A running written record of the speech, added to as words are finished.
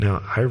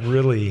Now, I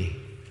really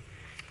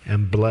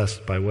am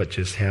blessed by what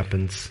just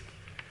happens.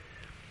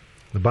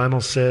 The Bible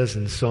says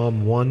in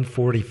Psalm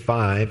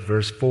 145,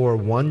 verse 4,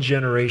 one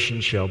generation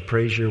shall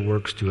praise your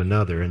works to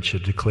another and shall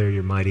declare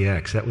your mighty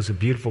acts. That was a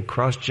beautiful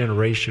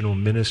cross-generational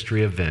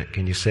ministry event.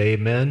 Can you say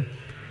amen?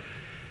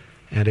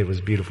 And it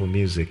was beautiful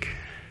music.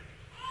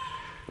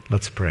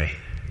 Let's pray.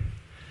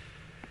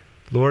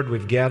 Lord,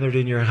 we've gathered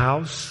in your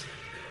house,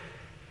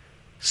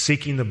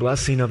 seeking the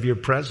blessing of your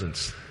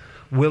presence,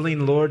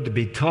 willing, Lord, to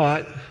be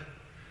taught,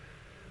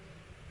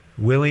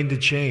 willing to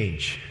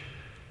change,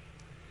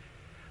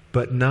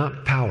 but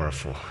not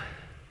powerful.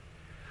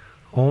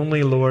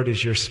 Only, Lord,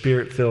 as your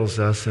Spirit fills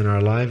us and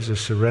our lives are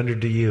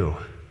surrendered to you.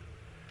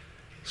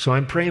 So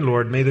I'm praying,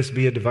 Lord, may this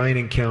be a divine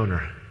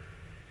encounter.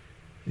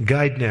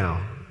 Guide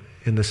now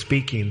in the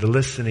speaking, the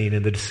listening,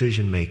 and the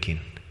decision-making.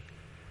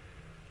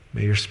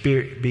 May your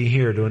Spirit be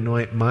here to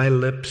anoint my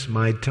lips,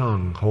 my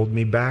tongue. Hold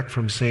me back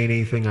from saying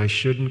anything I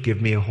shouldn't.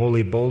 Give me a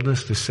holy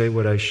boldness to say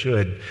what I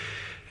should.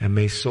 And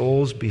may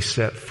souls be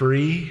set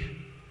free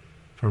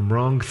from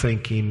wrong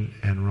thinking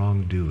and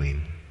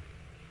wrongdoing.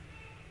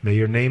 May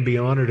your name be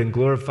honored and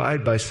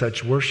glorified by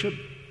such worship.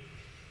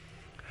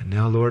 And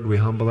now, Lord, we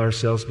humble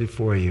ourselves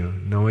before you,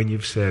 knowing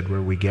you've said,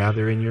 where we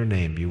gather in your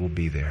name, you will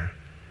be there.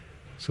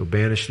 So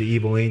banish the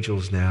evil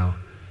angels now.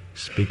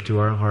 Speak to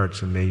our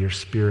hearts, and may your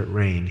Spirit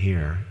reign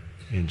here.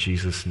 In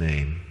Jesus'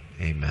 name,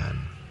 amen.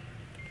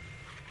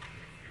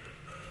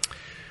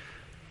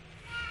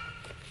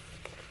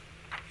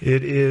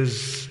 It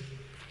is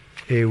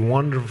a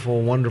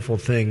wonderful, wonderful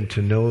thing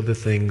to know the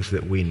things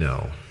that we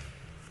know.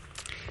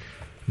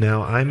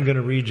 Now, I'm going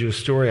to read you a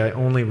story I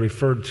only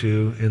referred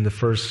to in the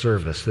first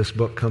service. This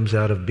book comes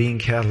out of Being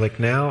Catholic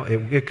Now.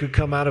 It could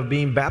come out of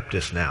Being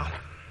Baptist Now.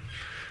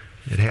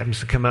 It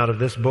happens to come out of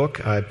this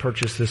book. I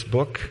purchased this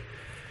book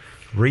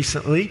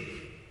recently.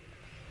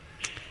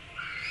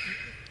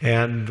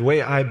 And the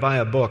way I buy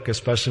a book,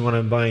 especially when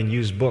I'm buying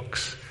used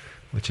books,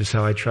 which is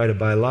how I try to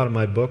buy a lot of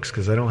my books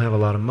because I don't have a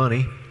lot of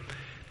money,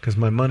 because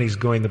my money's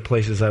going the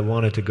places I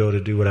want it to go to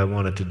do what I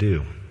want it to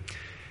do.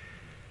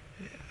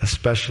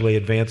 Especially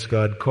advance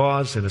God's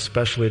cause and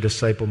especially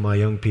disciple my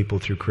young people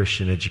through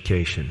Christian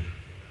education.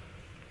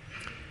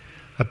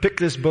 I picked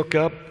this book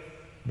up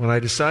when I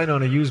decide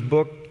on a used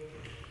book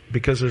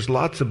because there's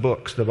lots of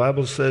books. The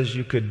Bible says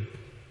you could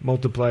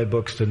multiply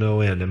books to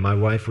no end, and my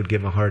wife would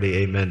give a hearty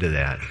amen to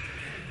that.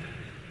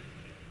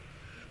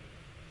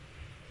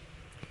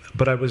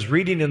 But I was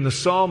reading in the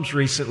Psalms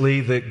recently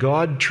that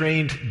God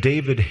trained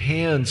David's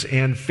hands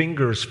and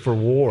fingers for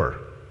war.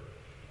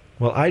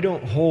 Well, I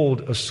don't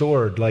hold a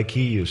sword like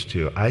he used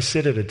to. I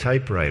sit at a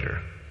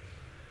typewriter.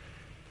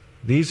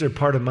 These are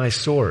part of my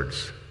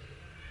swords.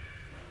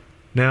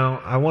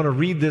 Now, I want to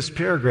read this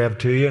paragraph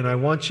to you, and I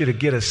want you to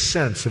get a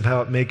sense of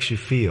how it makes you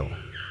feel.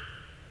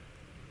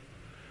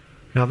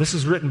 Now, this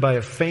is written by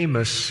a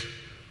famous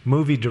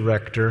movie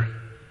director,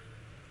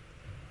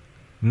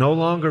 no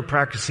longer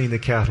practicing the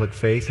Catholic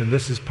faith, and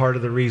this is part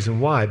of the reason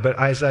why. But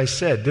as I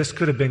said, this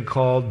could have been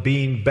called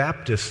Being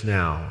Baptist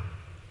Now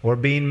or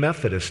Being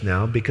Methodist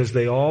Now, because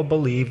they all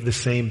believe the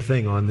same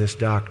thing on this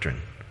doctrine.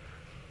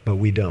 But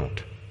we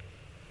don't.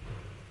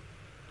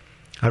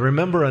 I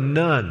remember a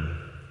nun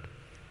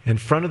in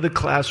front of the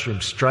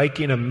classroom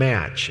striking a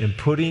match and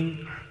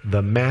putting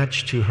the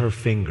match to her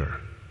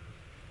finger.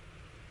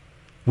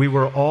 We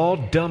were all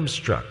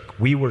dumbstruck.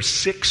 We were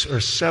 6 or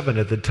 7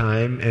 at the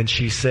time, and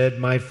she said,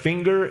 "My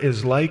finger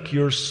is like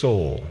your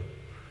soul,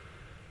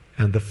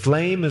 and the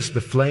flame is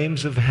the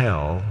flames of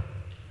hell,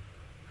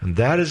 and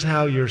that is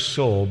how your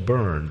soul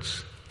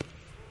burns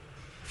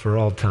for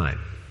all time."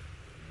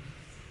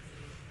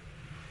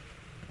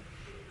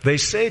 They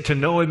say to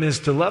know him is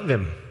to love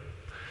him,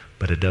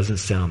 but it doesn't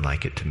sound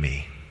like it to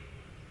me.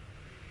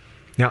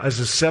 Now, as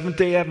a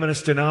Seventh-day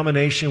Adventist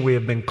denomination, we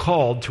have been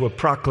called to a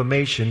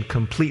proclamation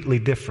completely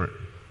different.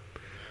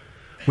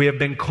 We have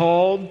been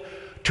called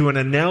to an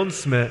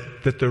announcement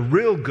that the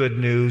real good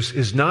news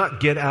is not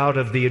get out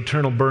of the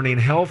eternal burning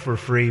hell for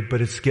free, but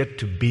it's get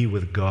to be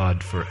with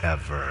God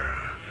forever.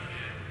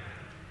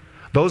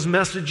 Those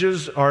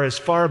messages are as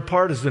far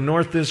apart as the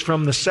north is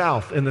from the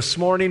south. And this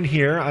morning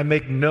here, I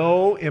make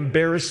no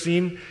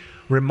embarrassing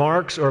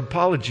remarks or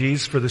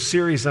apologies for the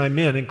series I'm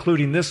in,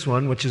 including this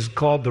one, which is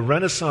called The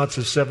Renaissance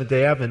of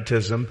Seventh-day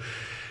Adventism.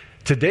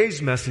 Today's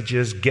message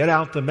is Get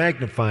Out the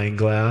Magnifying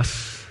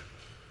Glass.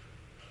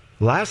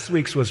 Last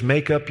week's was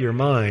Make Up Your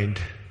Mind.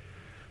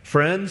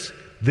 Friends,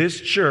 this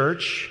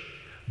church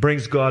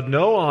brings God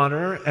no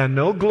honor and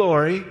no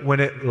glory when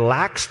it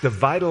lacks the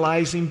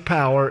vitalizing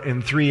power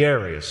in 3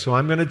 areas. So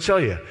I'm going to tell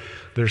you,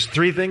 there's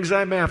 3 things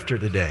I'm after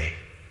today.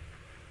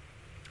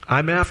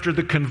 I'm after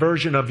the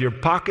conversion of your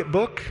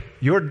pocketbook,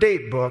 your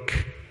date book,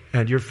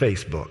 and your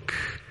Facebook.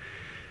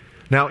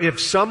 Now, if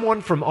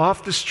someone from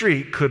off the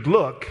street could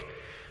look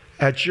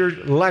at your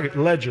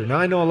ledger. Now,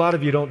 I know a lot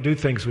of you don't do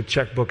things with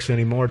checkbooks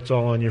anymore. It's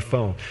all on your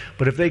phone.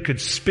 But if they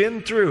could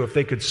spin through, if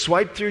they could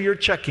swipe through your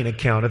checking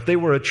account, if they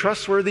were a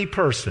trustworthy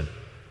person,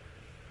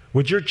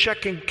 would your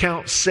checking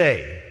account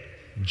say,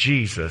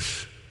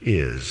 Jesus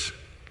is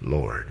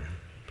Lord?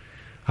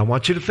 I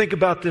want you to think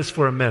about this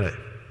for a minute.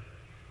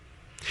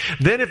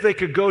 Then if they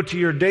could go to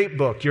your date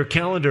book, your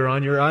calendar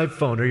on your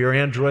iPhone or your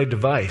Android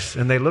device,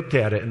 and they looked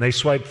at it and they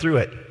swiped through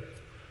it,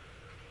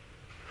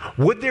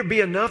 would there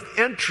be enough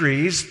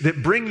entries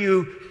that bring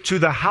you to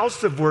the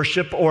house of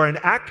worship or an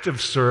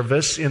active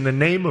service in the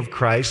name of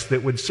Christ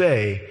that would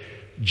say,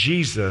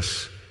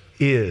 Jesus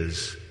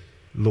is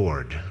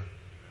Lord?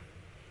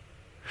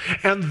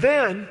 And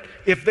then,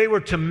 if they were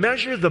to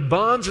measure the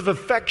bonds of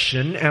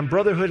affection and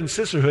brotherhood and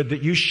sisterhood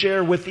that you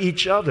share with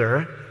each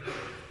other,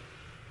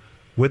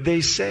 would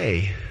they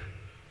say,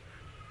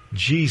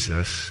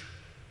 Jesus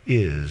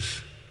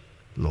is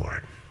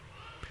Lord?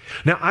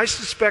 Now, I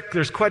suspect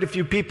there's quite a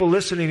few people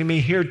listening to me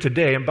here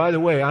today. And by the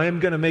way, I am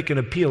going to make an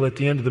appeal at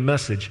the end of the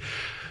message.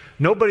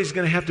 Nobody's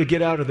going to have to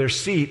get out of their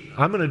seat.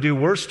 I'm going to do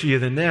worse to you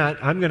than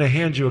that. I'm going to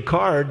hand you a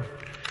card,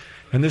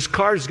 and this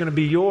card is going to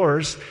be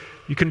yours.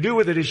 You can do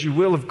with it as you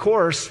will, of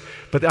course,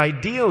 but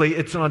ideally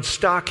it's on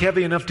stock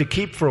heavy enough to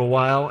keep for a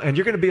while, and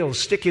you're going to be able to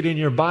stick it in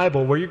your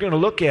Bible where you're going to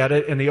look at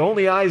it, and the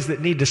only eyes that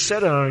need to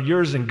set it on are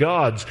yours and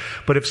God's.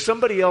 But if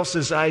somebody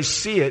else's eyes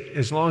see it,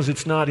 as long as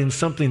it's not in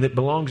something that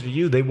belongs to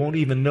you, they won't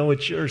even know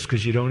it's yours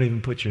because you don't even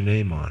put your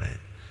name on it.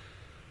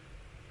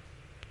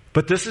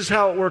 But this is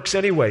how it works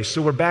anyway.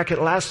 So we're back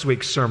at last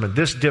week's sermon,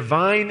 this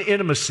divine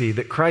intimacy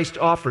that Christ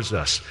offers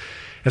us.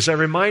 As I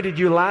reminded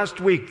you last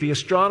week, the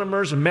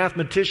astronomers and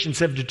mathematicians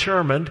have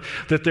determined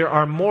that there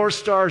are more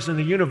stars in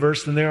the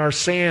universe than there are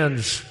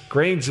sands,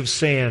 grains of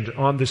sand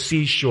on the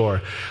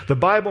seashore. The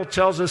Bible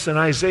tells us in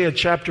Isaiah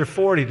chapter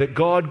 40 that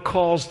God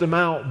calls them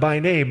out by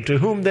name. To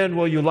whom then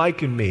will you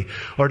liken me?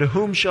 Or to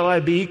whom shall I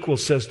be equal,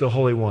 says the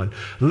Holy One.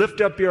 Lift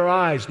up your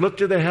eyes, look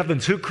to the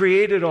heavens. Who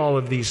created all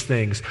of these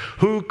things?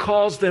 Who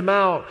calls them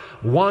out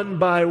one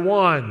by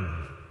one?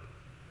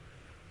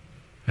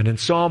 And in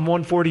Psalm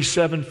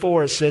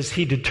 147:4 it says,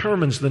 He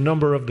determines the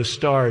number of the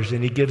stars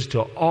and He gives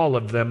to all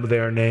of them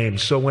their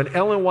names. So when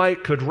Ellen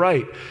White could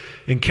write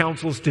in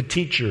Counsels to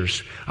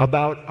Teachers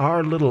about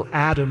our little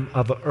atom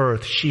of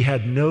earth, she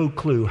had no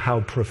clue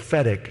how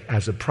prophetic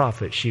as a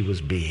prophet she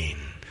was being.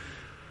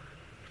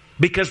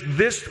 Because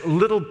this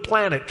little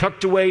planet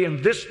tucked away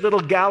in this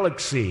little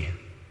galaxy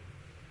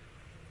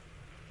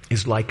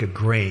is like a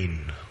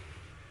grain.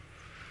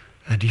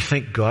 And do you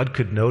think God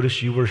could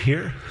notice you were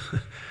here?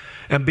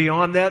 And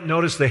beyond that,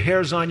 notice the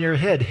hairs on your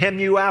head hem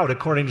you out,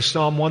 according to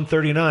Psalm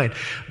 139,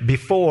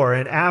 before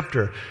and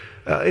after.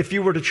 If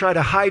you were to try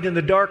to hide in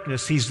the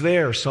darkness, He's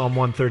there, Psalm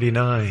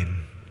 139.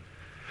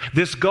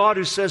 This God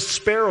who says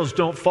sparrows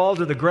don't fall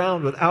to the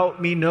ground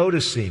without me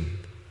noticing.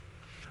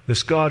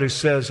 This God who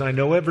says, I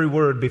know every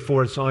word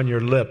before it's on your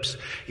lips.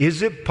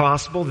 Is it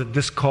possible that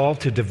this call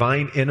to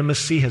divine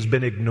intimacy has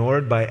been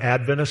ignored by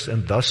Adventists,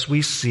 and thus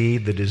we see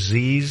the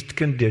diseased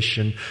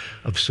condition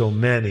of so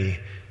many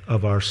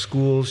of our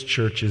schools,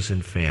 churches,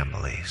 and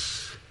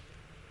families?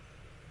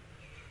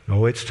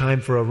 Oh, it's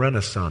time for a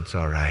renaissance,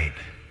 all right.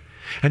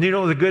 And you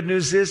know, the good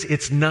news is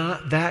it's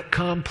not that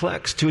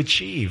complex to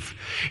achieve.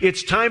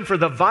 It's time for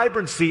the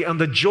vibrancy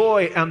and the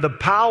joy and the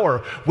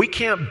power. We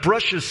can't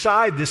brush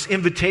aside this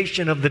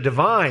invitation of the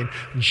divine.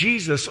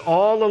 Jesus,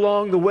 all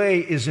along the way,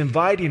 is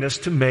inviting us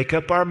to make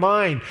up our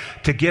mind,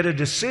 to get a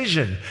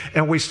decision.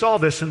 And we saw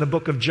this in the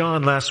book of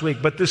John last week.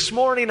 But this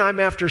morning,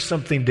 I'm after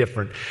something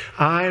different.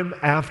 I'm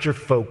after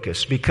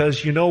focus.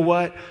 Because you know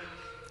what?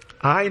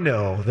 I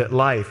know that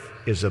life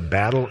is a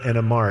battle and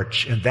a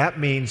march. And that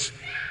means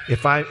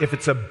if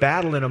it's a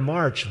battle and a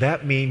march,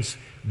 that means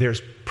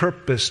there's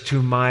purpose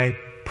to my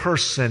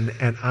person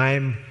and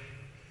I'm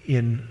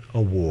in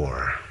a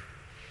war.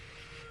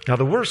 Now,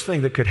 the worst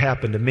thing that could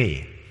happen to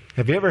me,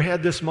 have you ever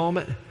had this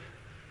moment?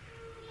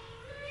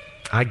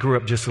 I grew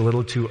up just a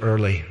little too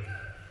early.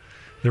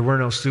 There were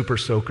no super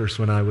soakers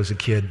when I was a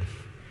kid.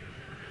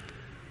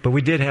 But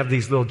we did have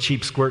these little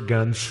cheap squirt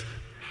guns.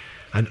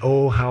 And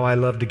oh, how I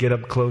loved to get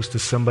up close to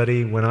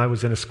somebody when I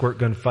was in a squirt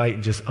gun fight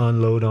and just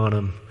unload on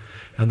them.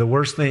 And the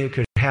worst thing that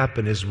could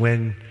happen is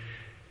when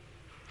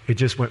it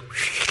just went,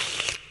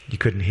 you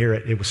couldn't hear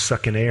it. It was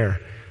sucking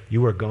air.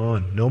 You were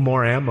gone. No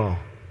more ammo.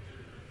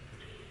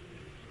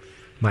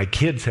 My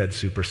kids had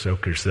super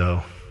soakers,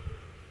 though.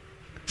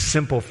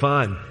 Simple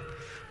fun.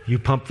 You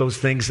pump those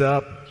things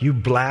up. You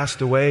blast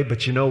away.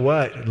 But you know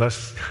what?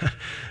 Unless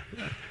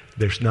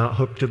they're not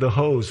hooked to the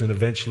hose and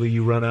eventually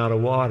you run out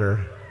of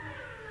water.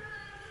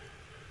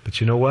 But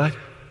you know what?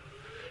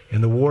 In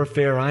the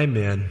warfare I'm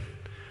in,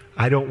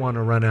 I don't want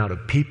to run out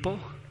of people.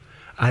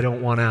 I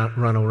don't want to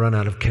run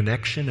out of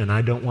connection, and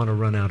I don't want to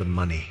run out of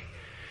money.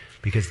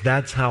 Because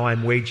that's how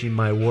I'm waging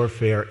my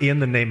warfare in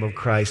the name of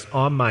Christ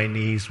on my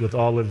knees with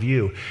all of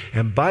you.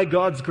 And by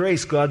God's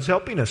grace, God's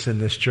helping us in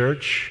this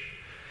church.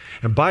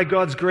 And by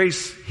God's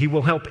grace, He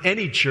will help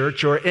any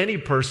church or any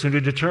person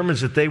who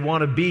determines that they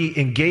want to be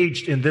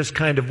engaged in this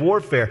kind of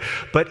warfare.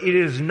 But it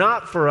is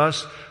not for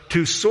us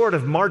to sort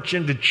of march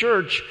into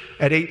church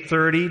at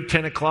 8:30,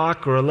 10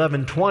 o'clock, or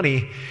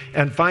 11:20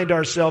 and find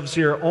ourselves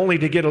here only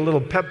to get a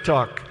little pep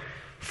talk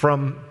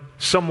from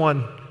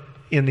someone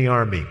in the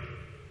army.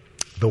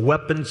 The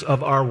weapons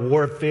of our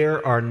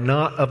warfare are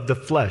not of the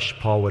flesh,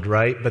 Paul would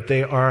write, but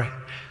they are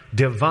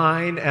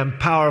divine and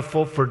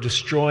powerful for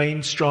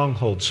destroying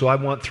strongholds. So I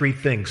want three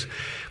things.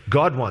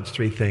 God wants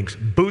three things: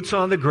 boots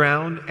on the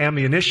ground,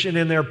 ammunition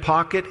in their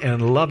pocket,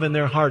 and love in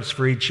their hearts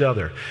for each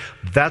other.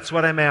 That's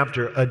what I'm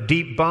after. A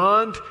deep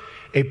bond,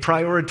 a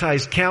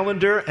prioritized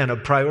calendar, and a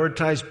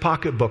prioritized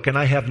pocketbook. And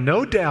I have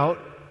no doubt,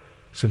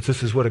 since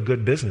this is what a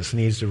good business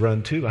needs to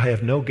run too, I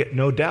have no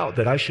doubt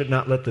that I should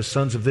not let the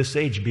sons of this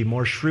age be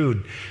more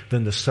shrewd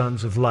than the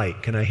sons of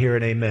light. Can I hear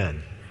an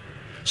amen?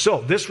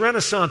 So this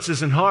Renaissance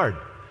isn't hard.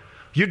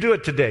 You do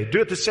it today. Do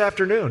it this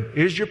afternoon.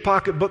 Is your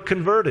pocketbook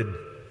converted?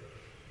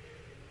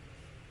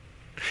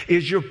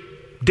 Is your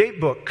date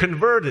book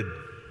converted?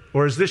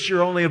 Or is this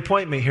your only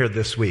appointment here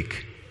this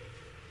week?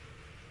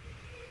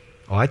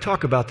 Oh, I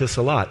talk about this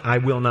a lot. I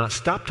will not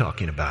stop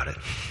talking about it.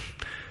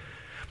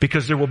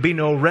 Because there will be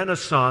no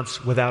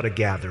Renaissance without a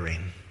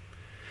gathering.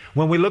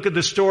 When we look at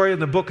the story in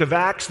the book of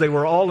Acts, they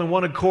were all in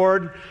one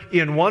accord,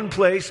 in one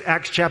place.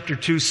 Acts chapter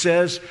 2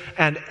 says,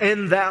 and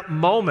in that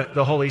moment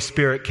the Holy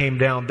Spirit came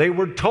down. They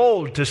were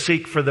told to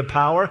seek for the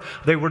power.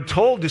 They were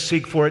told to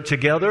seek for it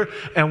together.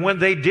 And when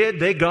they did,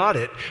 they got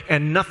it.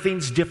 And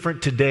nothing's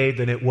different today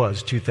than it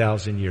was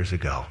 2,000 years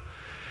ago.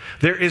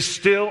 There is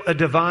still a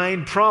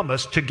divine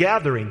promise to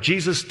gathering.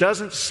 Jesus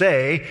doesn't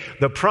say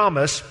the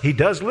promise. He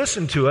does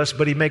listen to us,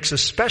 but he makes a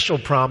special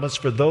promise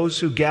for those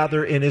who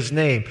gather in his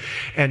name.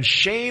 And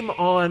shame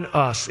on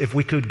us if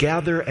we could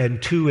gather in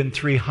 200 and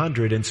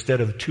 300 instead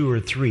of 2 or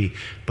 3,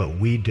 but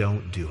we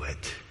don't do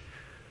it.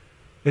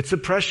 It's a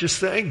precious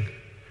thing.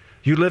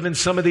 You live in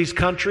some of these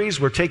countries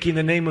where taking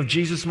the name of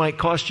Jesus might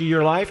cost you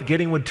your life.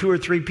 Getting with 2 or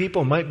 3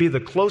 people might be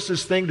the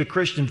closest thing to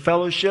Christian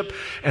fellowship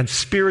and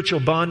spiritual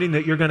bonding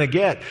that you're going to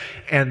get.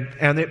 And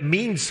it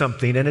means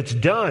something, and it's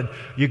done.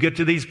 You get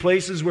to these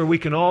places where we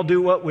can all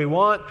do what we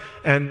want,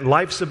 and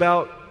life's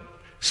about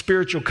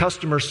spiritual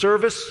customer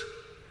service.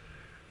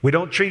 We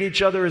don't treat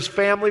each other as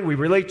family. We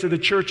relate to the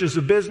church as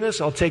a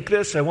business. I'll take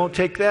this, I won't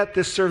take that.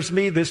 This serves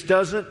me, this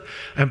doesn't.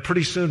 And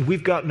pretty soon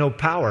we've got no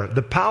power.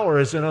 The power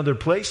is in other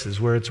places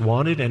where it's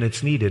wanted and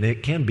it's needed.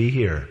 It can be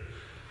here.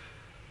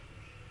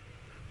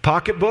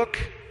 Pocketbook,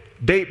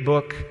 date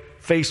book,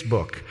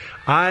 Facebook.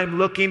 I'm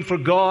looking for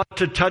God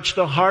to touch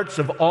the hearts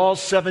of all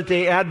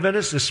Seventh-day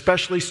Adventists,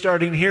 especially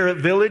starting here at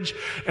Village.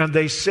 And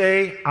they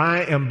say, I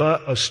am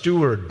but a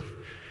steward.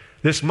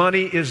 This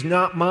money is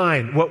not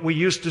mine. What we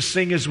used to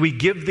sing is, we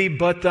give thee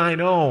but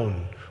thine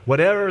own,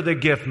 whatever the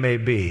gift may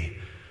be.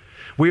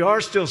 We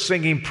are still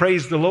singing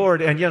praise the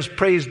Lord, and yes,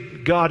 praise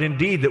God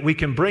indeed that we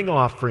can bring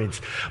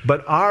offerings.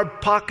 But our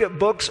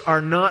pocketbooks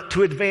are not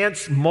to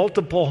advance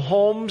multiple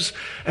homes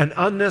and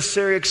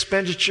unnecessary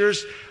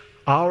expenditures.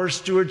 Our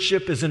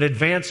stewardship is an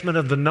advancement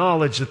of the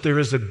knowledge that there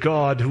is a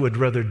God who would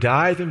rather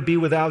die than be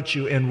without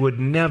you and would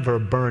never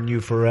burn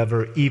you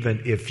forever,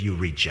 even if you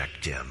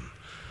reject him.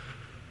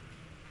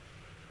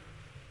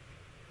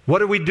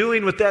 What are we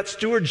doing with that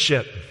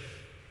stewardship?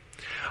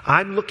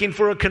 I'm looking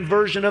for a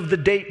conversion of the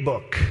date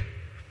book.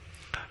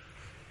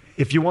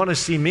 If you want to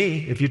see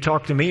me, if you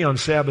talk to me on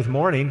Sabbath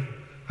morning,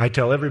 I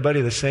tell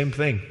everybody the same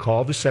thing.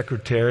 Call the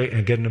secretary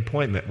and get an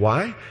appointment.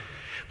 Why?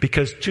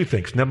 Because 2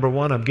 things. Number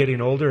 1, I'm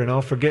getting older and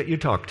I'll forget you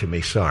talk to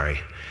me.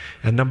 Sorry.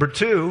 And number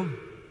 2,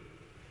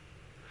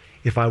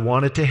 if I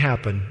want it to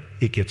happen,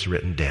 it gets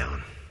written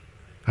down.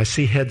 I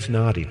see heads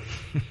nodding.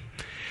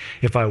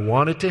 If I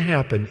want it to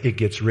happen, it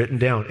gets written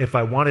down. If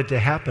I want it to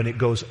happen, it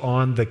goes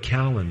on the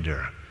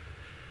calendar.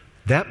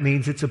 That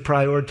means it's a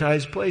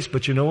prioritized place.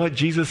 But you know what?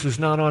 Jesus is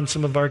not on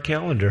some of our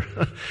calendar.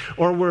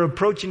 Or we're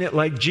approaching it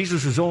like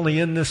Jesus is only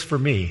in this for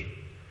me.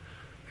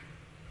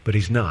 But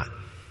he's not.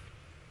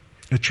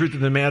 The truth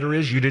of the matter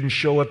is, you didn't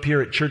show up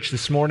here at church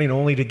this morning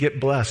only to get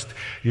blessed.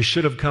 You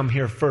should have come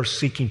here first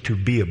seeking to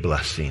be a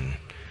blessing.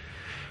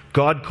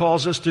 God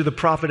calls us through the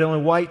prophet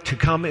Ellen White to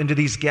come into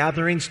these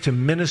gatherings to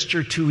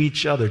minister to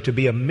each other, to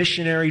be a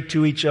missionary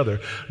to each other.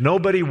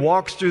 Nobody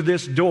walks through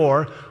this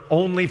door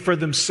only for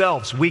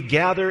themselves. We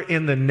gather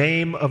in the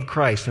name of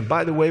Christ. And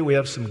by the way, we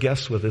have some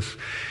guests with us.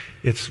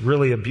 It's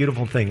really a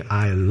beautiful thing.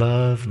 I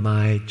love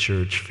my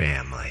church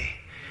family.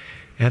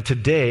 And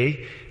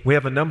today, we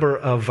have a number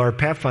of our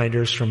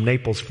Pathfinders from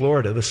Naples,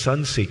 Florida, the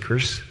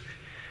Sunseekers,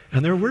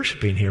 and they're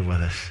worshiping here with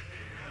us.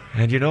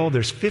 And you know,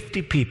 there's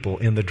 50 people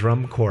in the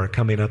drum corps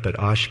coming up at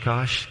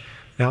Oshkosh.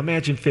 Now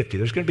imagine 50.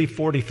 There's going to be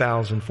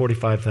 40,000,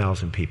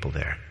 45,000 people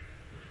there.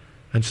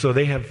 And so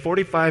they have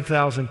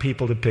 45,000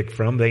 people to pick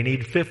from. They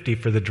need 50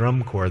 for the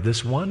drum corps.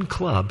 This one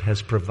club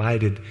has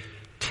provided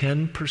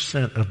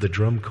 10% of the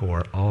drum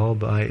corps all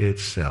by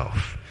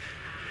itself.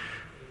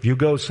 You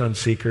go,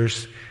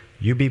 Sunseekers.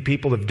 You be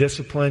people of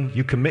discipline.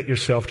 You commit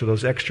yourself to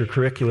those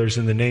extracurriculars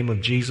in the name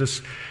of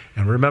Jesus.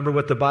 And remember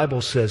what the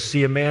Bible says.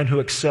 See a man who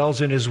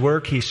excels in his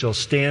work, he shall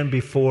stand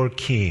before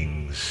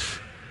kings.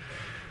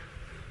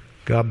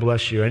 God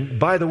bless you. And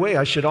by the way,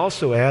 I should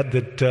also add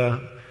that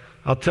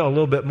I'll tell a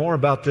little bit more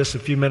about this a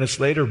few minutes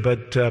later,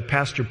 but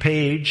Pastor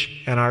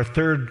Page and our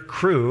third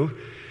crew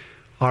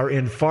are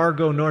in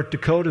Fargo, North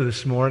Dakota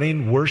this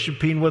morning,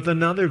 worshiping with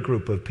another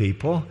group of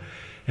people.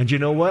 And you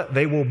know what?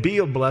 They will be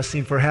a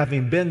blessing for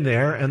having been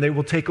there, and they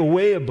will take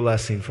away a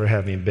blessing for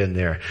having been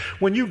there.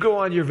 When you go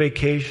on your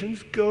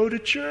vacations, go to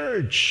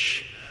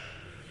church.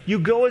 You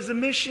go as a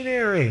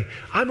missionary.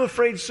 I'm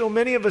afraid so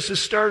many of us have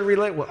started to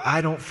relate, well,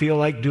 I don't feel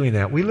like doing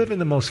that. We live in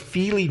the most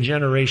feely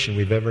generation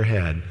we've ever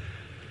had.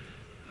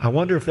 I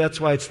wonder if that's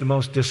why it's the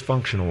most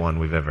dysfunctional one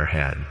we've ever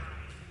had.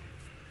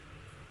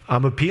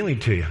 I'm appealing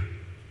to you.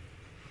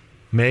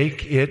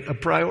 Make it a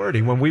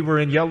priority. When we were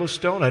in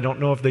Yellowstone, I don't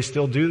know if they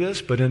still do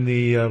this, but in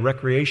the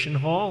recreation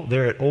hall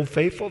there at Old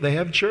Faithful, they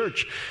have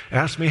church.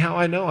 Ask me how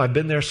I know. I've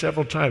been there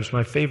several times.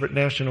 My favorite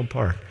national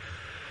park.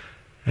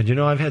 And you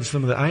know, I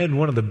had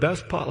one of the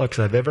best potlucks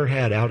I've ever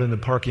had out in the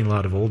parking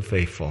lot of Old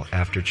Faithful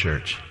after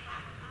church.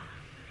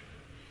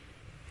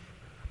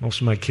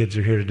 Most of my kids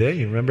are here today.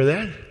 You remember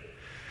that?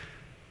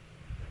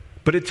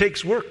 But it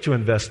takes work to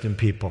invest in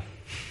people.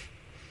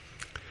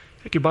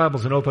 Take your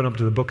Bibles and open up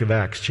to the book of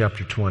Acts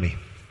chapter 20.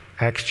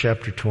 Acts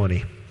chapter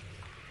 20.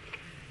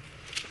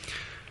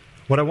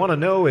 What I want to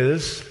know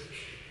is,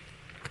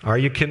 are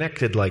you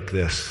connected like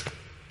this?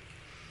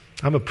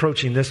 I'm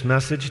approaching this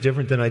message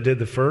different than I did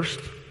the first.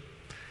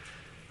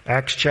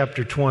 Acts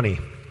chapter 20.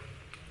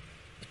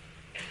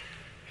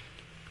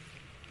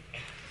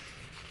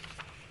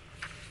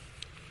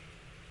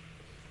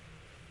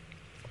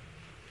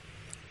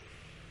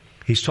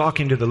 He's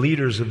talking to the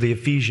leaders of the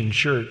Ephesian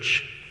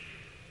church.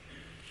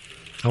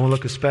 I want to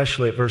look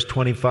especially at verse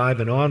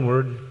 25 and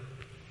onward.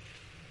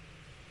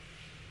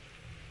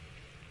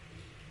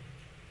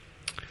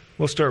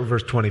 We'll start with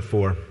verse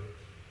 24.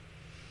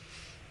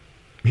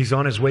 He's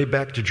on his way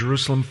back to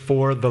Jerusalem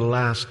for the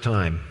last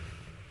time.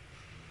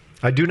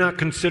 I do not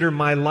consider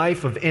my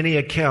life of any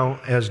account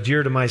as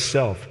dear to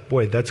myself.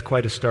 Boy, that's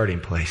quite a starting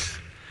place.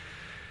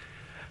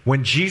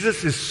 When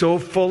Jesus is so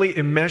fully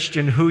enmeshed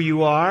in who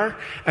you are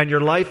and your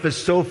life is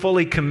so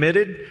fully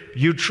committed,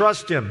 you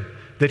trust Him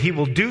that He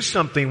will do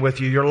something with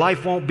you. Your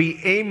life won't be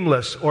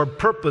aimless or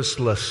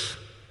purposeless.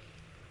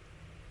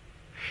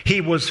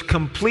 He was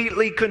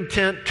completely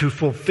content to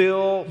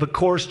fulfill the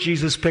course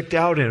Jesus picked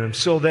out in Him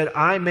so that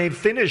I may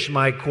finish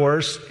my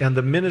course and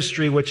the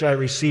ministry which I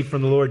received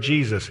from the Lord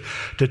Jesus,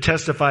 to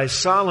testify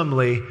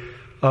solemnly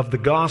of the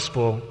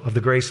gospel of the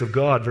grace of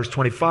God. Verse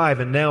 25,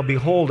 and now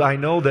behold, I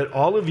know that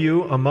all of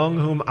you among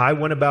whom I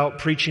went about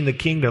preaching the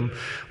kingdom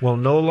will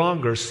no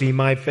longer see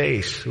my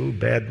face. Ooh,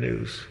 bad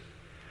news.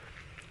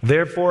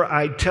 Therefore,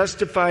 I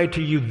testify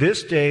to you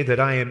this day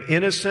that I am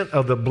innocent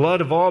of the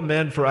blood of all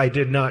men, for I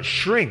did not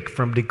shrink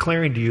from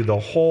declaring to you the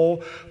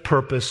whole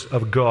purpose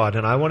of God.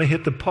 And I want to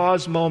hit the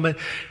pause moment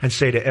and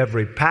say to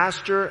every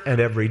pastor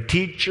and every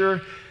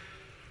teacher,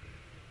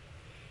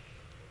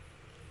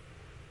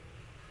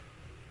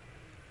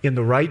 in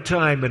the right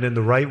time and in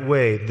the right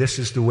way, this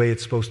is the way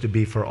it's supposed to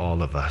be for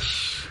all of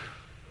us.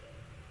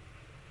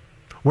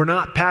 We're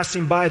not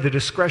passing by the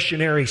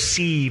discretionary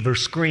sieve or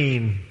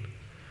screen.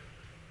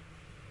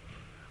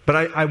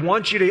 But I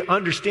want you to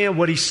understand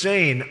what he's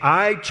saying.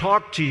 I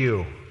talk to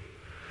you.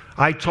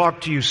 I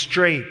talk to you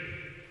straight.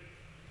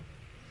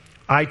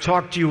 I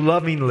talk to you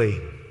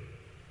lovingly.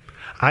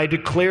 I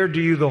declare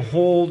to you the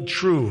whole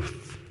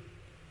truth.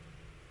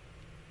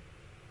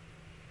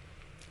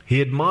 He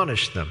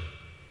admonished them.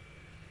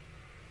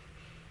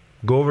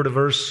 Go over to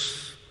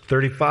verse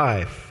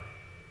 35.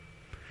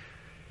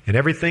 In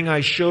everything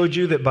I showed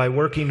you that by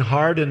working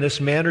hard in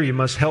this manner you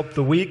must help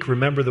the weak.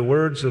 Remember the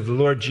words of the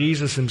Lord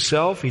Jesus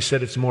Himself. He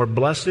said it's more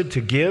blessed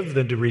to give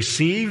than to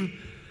receive.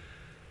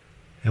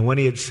 And when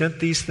He had sent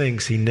these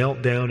things, He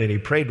knelt down and He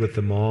prayed with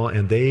them all,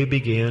 and they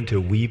began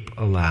to weep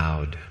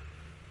aloud.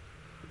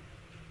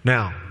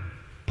 Now,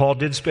 Paul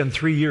did spend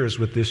 3 years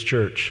with this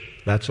church.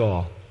 That's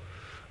all.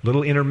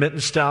 Little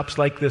intermittent stops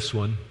like this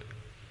one.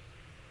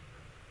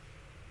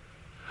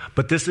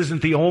 But this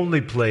isn't the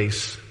only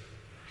place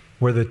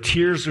where the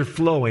tears are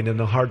flowing and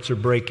the hearts are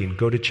breaking.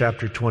 Go to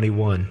chapter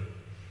 21.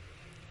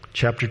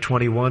 Chapter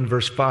 21,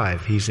 verse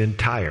 5. He's in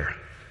Tyre.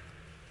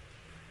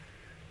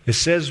 It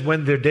says,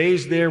 when their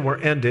days there were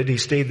ended, he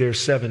stayed there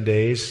 7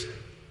 days.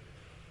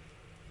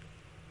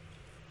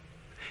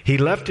 He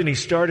left and he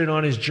started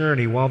on his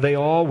journey, while they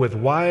all, with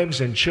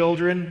wives and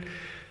children,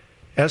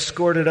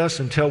 escorted us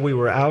until we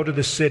were out of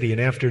the city. And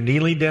after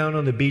kneeling down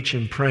on the beach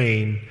and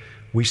praying,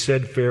 we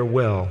said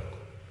farewell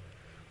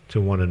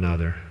to one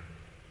another.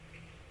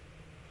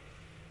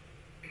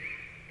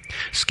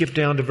 Skip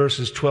down to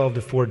verses 12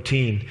 to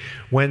 14.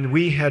 When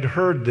we had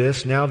heard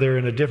this, now they're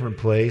in a different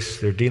place.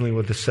 They're dealing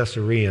with the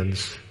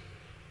Caesareans.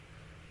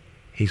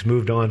 He's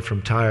moved on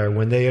from Tyre.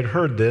 When they had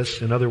heard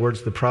this, in other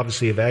words, the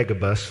prophecy of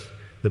Agabus,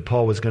 that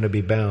Paul was going to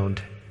be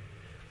bound,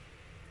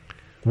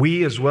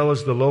 we, as well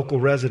as the local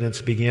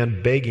residents,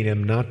 began begging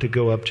him not to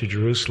go up to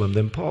Jerusalem.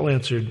 Then Paul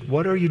answered,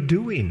 what are you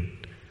doing?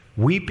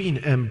 Weeping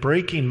and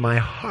breaking my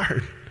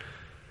heart.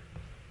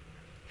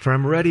 For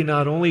I'm ready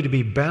not only to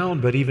be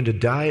bound, but even to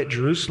die at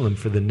Jerusalem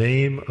for the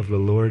name of the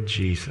Lord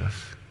Jesus.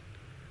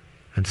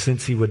 And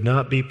since he would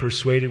not be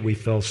persuaded, we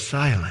fell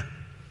silent,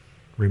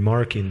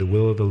 remarking, the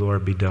will of the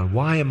Lord be done.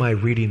 Why am I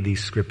reading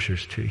these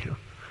scriptures to you?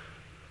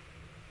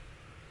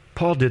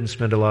 Paul didn't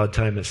spend a lot of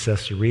time at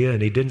Caesarea,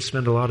 and he didn't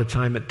spend a lot of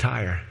time at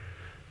Tyre.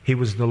 He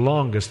was the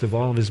longest of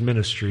all of his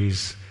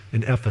ministries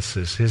in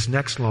Ephesus. His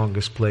next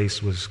longest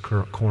place was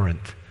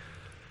Corinth.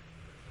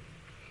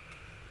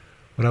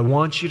 What I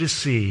want you to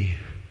see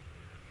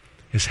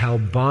is how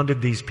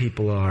bonded these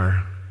people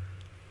are.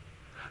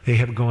 They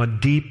have gone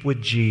deep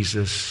with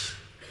Jesus.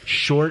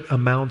 Short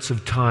amounts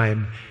of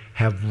time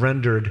have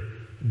rendered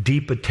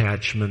deep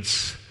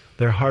attachments.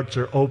 Their hearts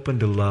are open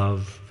to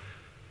love.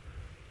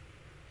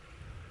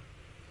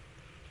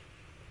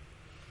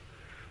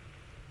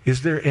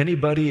 Is there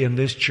anybody in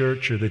this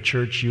church or the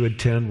church you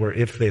attend where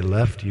if they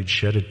left, you'd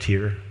shed a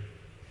tear?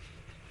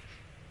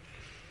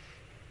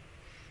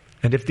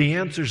 And if the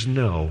answer's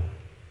no,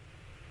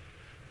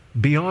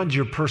 beyond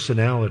your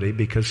personality,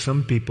 because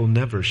some people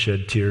never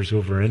shed tears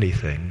over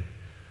anything,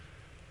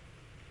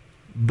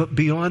 but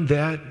beyond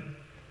that,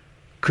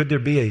 could there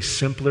be a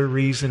simpler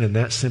reason, and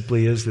that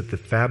simply is that the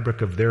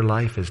fabric of their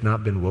life has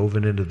not been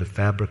woven into the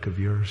fabric of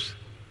yours?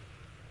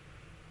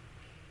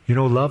 You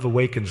know, love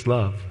awakens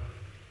love.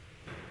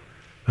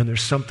 And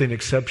there's something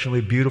exceptionally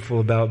beautiful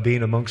about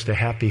being amongst a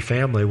happy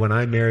family. When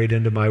I married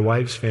into my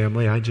wife's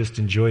family, I just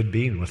enjoyed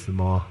being with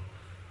them all.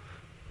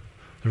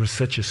 There was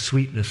such a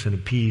sweetness and a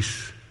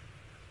peace.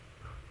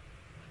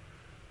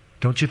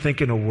 Don't you think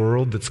in a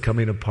world that's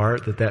coming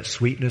apart that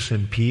sweetness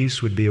and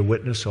peace would be a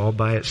witness all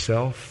by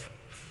itself?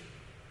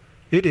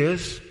 It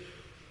is.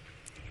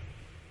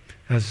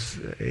 As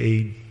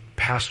a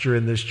pastor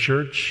in this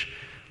church,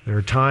 there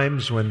are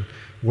times when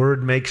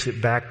word makes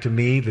it back to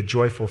me, the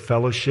joyful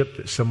fellowship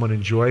that someone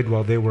enjoyed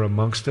while they were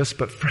amongst us.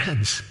 But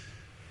friends,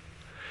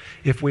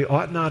 if we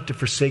ought not to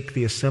forsake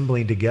the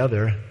assembling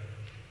together,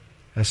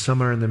 as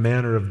some are in the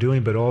manner of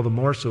doing, but all the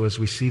more so as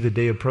we see the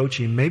day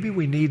approaching, maybe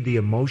we need the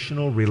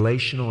emotional,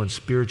 relational, and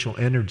spiritual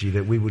energy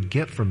that we would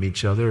get from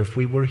each other if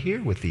we were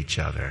here with each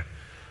other.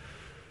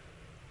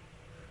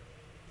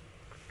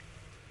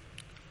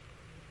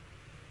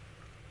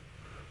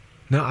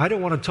 Now, I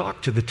don't want to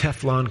talk to the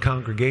Teflon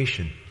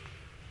congregation.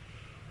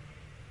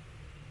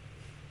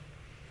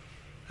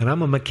 And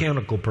I'm a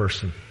mechanical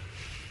person.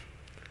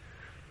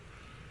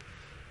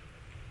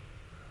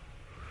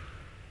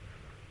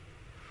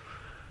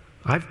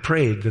 I've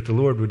prayed that the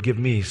Lord would give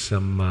me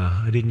some,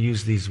 I didn't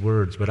use these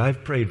words, but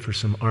I've prayed for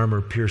some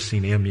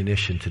armor-piercing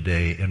ammunition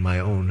today in my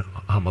own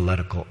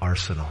homiletical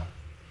arsenal.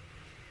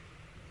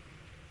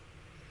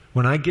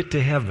 When I get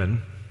to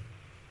heaven,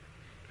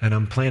 and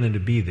I'm planning to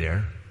be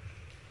there,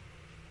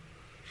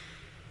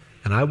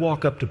 and I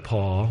walk up to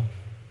Paul,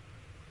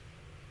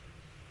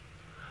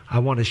 I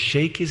want to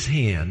shake his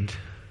hand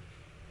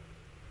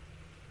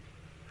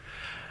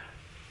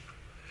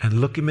and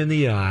look him in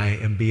the eye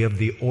and be of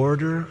the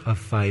order of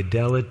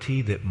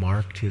fidelity that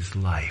marked his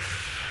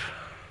life.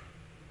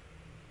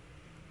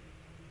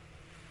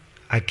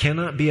 I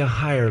cannot be a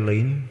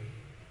hireling.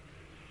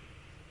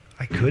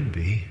 I could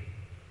be.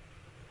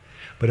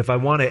 But if I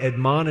want to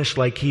admonish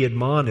like he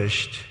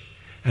admonished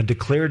and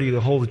declare to you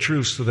the whole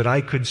truth so that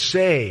I could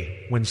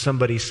say when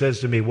somebody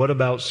says to me, what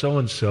about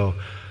so-and-so?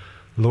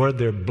 Lord,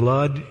 their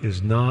blood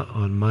is not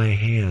on my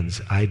hands.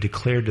 I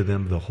declare to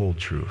them the whole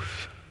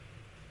truth.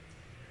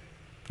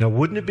 Now,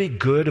 wouldn't it be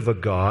good of a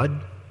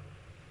God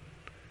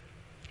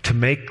to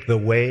make the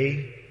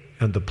way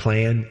and the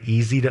plan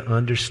easy to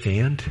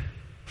understand?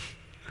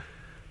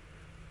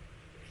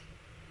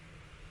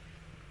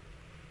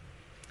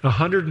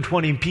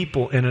 120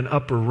 people in an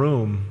upper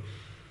room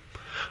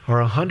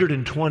are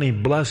 120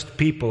 blessed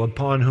people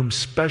upon whom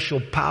special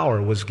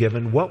power was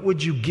given. What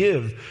would you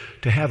give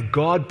to have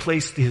God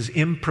place his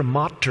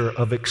imprimatur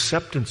of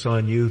acceptance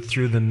on you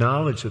through the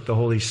knowledge that the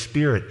Holy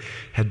Spirit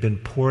had been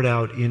poured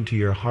out into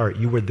your heart?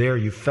 You were there,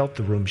 you felt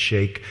the room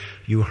shake,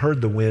 you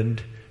heard the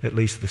wind, at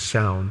least the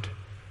sound,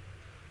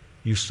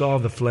 you saw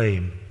the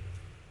flame.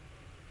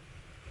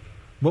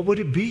 What would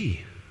it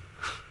be?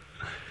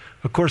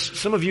 Of course,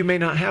 some of you may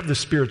not have the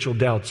spiritual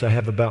doubts I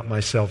have about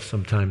myself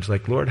sometimes,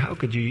 like, Lord, how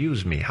could you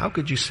use me? How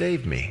could you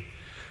save me?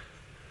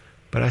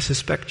 But I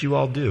suspect you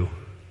all do.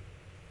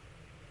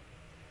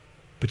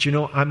 But you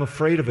know, I'm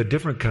afraid of a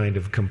different kind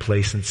of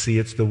complacency.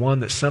 It's the one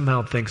that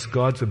somehow thinks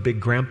God's a big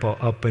grandpa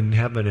up in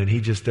heaven and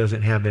he just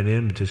doesn't have it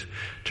in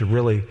to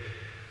really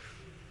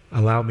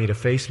allow me to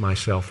face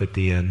myself at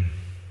the end.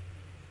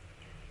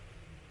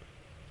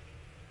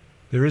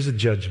 There is a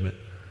judgment.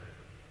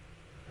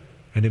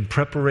 And in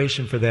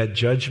preparation for that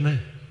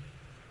judgment,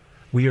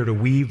 we are to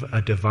weave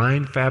a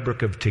divine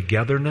fabric of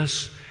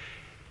togetherness,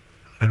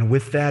 and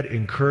with that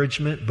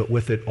encouragement, but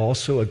with it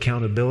also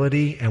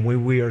accountability. And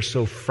when we are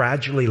so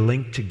fragilely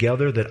linked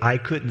together that I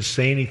couldn't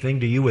say anything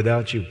to you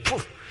without you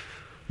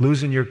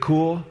losing your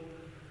cool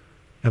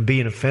and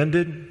being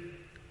offended,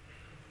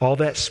 all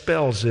that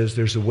spells is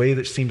there's a way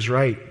that seems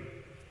right,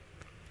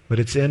 but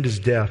its end is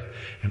death.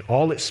 And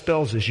all it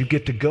spells is you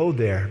get to go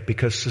there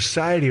because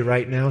society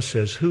right now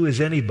says, who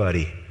is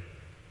anybody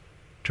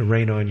to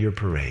rain on your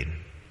parade?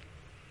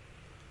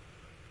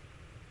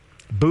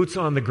 Boots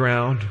on the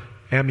ground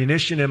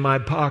ammunition in my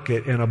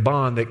pocket, and a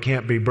bond that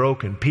can't be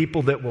broken.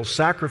 People that will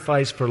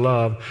sacrifice for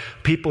love,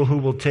 people who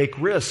will take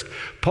risk.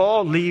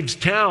 Paul leaves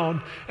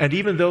town, and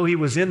even though he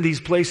was in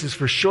these places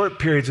for short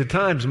periods of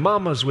times,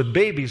 mamas with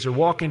babies are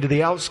walking to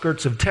the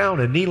outskirts of town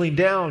and kneeling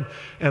down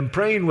and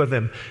praying with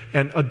him.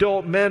 And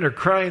adult men are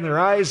crying their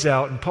eyes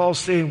out, and Paul's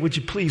saying, would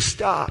you please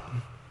stop?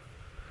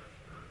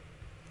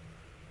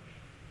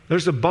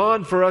 There's a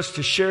bond for us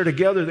to share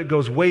together that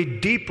goes way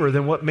deeper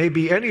than what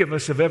maybe any of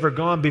us have ever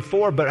gone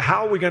before. But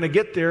how are we going to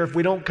get there if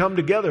we don't come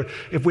together,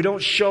 if we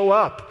don't show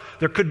up?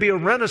 There could be a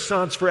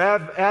renaissance for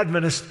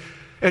Adventist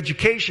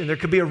education. There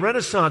could be a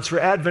renaissance for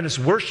Adventist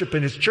worship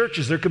in His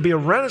churches. There could be a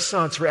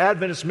renaissance for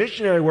Adventist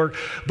missionary work.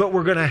 But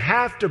we're going to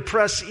have to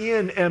press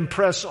in and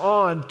press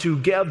on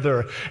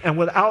together. And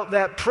without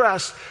that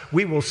press,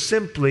 we will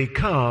simply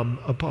come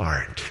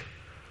apart.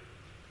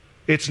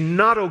 It's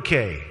not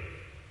okay.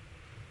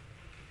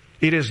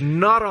 It is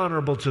not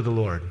honorable to the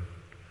Lord.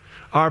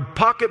 Our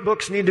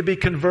pocketbooks need to be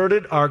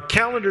converted. Our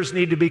calendars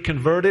need to be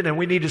converted. And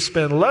we need to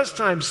spend less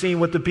time seeing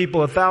what the people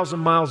 1,000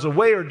 miles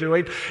away are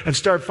doing and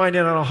start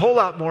finding out a whole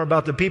lot more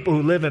about the people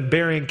who live in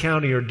Berrien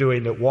County are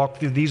doing, that walk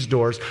through these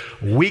doors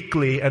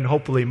weekly and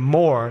hopefully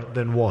more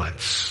than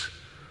once.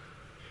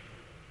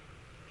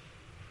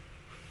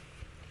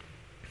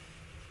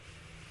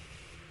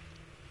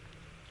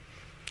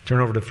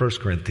 Turn over to 1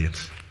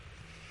 Corinthians.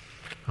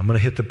 I'm going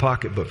to hit the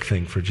pocketbook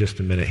thing for just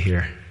a minute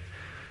here.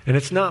 And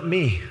it's not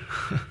me.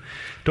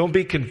 Don't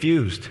be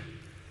confused.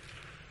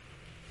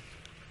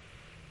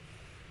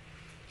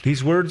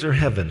 These words are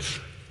heaven's.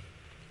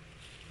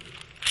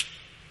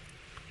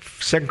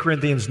 2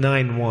 Corinthians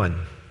 9:1.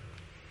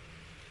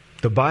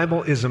 The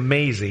Bible is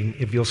amazing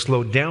if you'll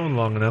slow down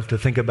long enough to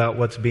think about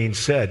what's being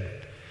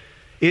said.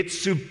 It's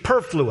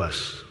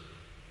superfluous.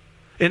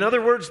 In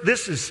other words,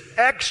 this is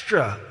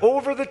extra,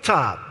 over the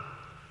top,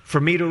 for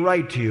me to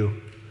write to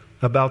you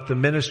about the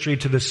ministry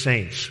to the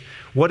saints.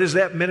 What is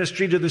that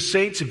ministry to the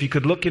saints? If you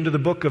could look into the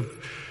book of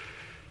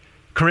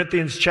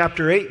Corinthians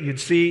chapter 8,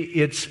 you'd see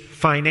it's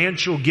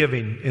financial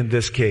giving in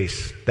this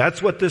case.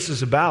 That's what this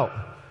is about.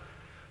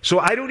 So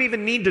I don't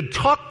even need to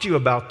talk to you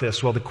about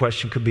this. Well, the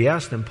question could be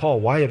asked, then, Paul,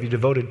 why have you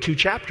devoted 2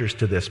 chapters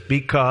to this?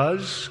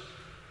 Because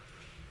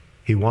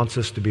he wants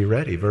us to be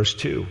ready. Verse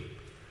 2.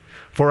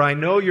 For I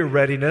know your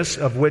readiness,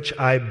 of which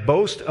I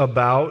boast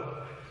about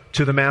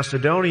to the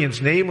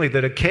Macedonians, namely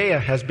that Achaia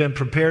has been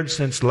prepared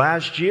since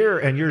last year,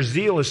 and your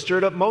zeal has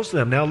stirred up most of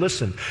them. Now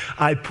listen,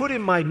 I put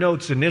in my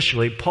notes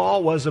initially,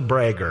 Paul was a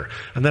bragger.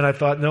 And then I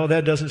thought, no,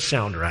 that doesn't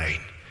sound right.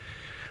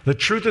 The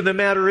truth of the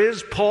matter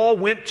is, Paul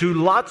went to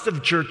lots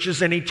of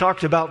churches and he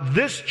talked about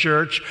this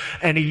church,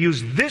 and he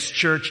used this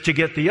church to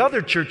get the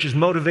other churches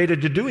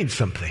motivated to doing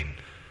something.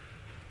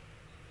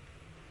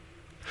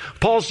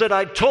 Paul said,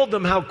 I told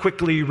them how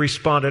quickly you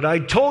responded. I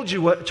told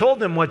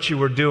them what you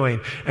were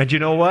doing. And you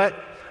know what?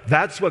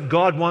 That's what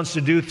God wants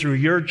to do through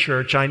your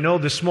church. I know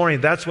this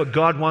morning that's what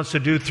God wants to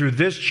do through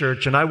this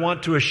church. And I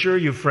want to assure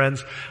you,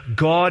 friends,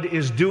 God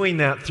is doing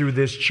that through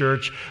this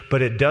church.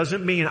 But it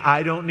doesn't mean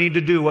I don't need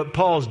to do what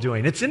Paul's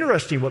doing. It's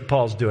interesting what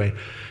Paul's doing.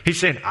 He's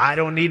saying, I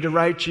don't need to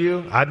write to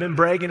you. I've been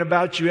bragging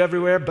about you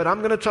everywhere, but I'm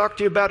going to talk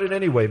to you about it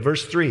anyway.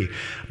 Verse 3,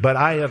 but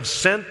I have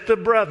sent the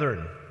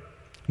brethren.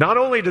 Not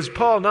only does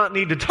Paul not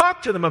need to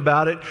talk to them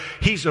about it,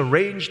 he's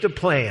arranged a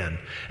plan.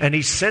 And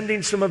he's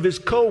sending some of his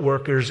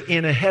co-workers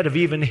in ahead of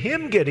even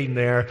him getting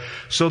there,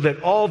 so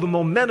that all the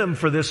momentum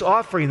for this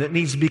offering that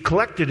needs to be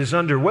collected is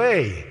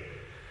underway.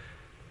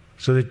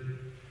 So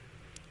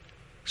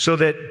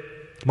that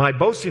my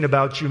boasting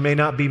about you may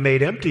not be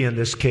made empty in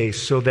this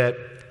case, so that,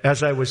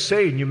 as I was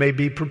saying, you may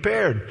be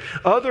prepared.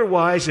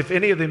 Otherwise, if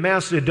any of the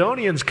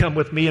Macedonians come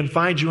with me and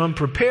find you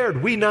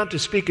unprepared, we, not to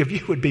speak of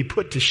you, would be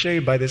put to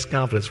shame by this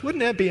confidence.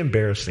 Wouldn't that be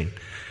embarrassing?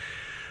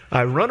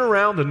 I run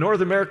around the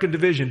North American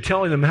division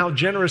telling them how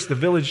generous the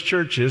village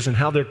church is and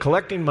how they're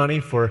collecting money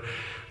for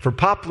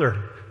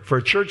Poplar, for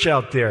a church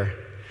out there.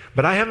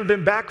 But I haven't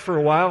been back for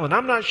a while, and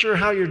I'm not sure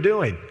how you're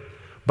doing.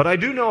 But I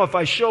do know if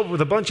I show up with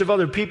a bunch of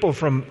other people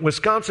from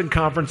Wisconsin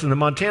Conference and the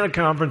Montana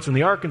Conference and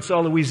the Arkansas,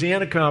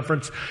 Louisiana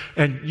Conference,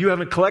 and you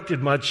haven't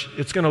collected much,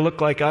 it's going to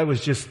look like I was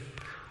just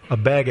a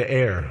bag of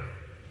air.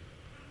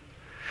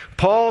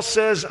 Paul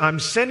says, I'm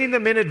sending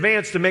them in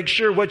advance to make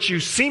sure what you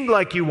seemed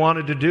like you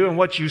wanted to do and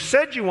what you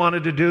said you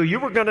wanted to do, you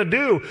were going to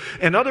do.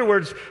 In other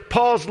words,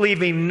 Paul's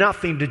leaving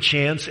nothing to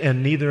chance,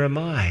 and neither am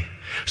I.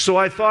 So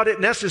I thought it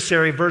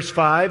necessary, verse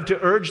 5,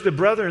 to urge the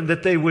brethren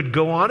that they would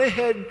go on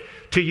ahead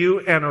to you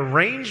and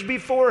arrange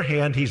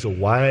beforehand. He's a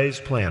wise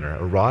planner,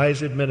 a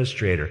wise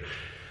administrator.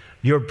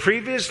 Your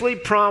previously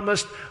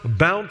promised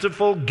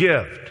bountiful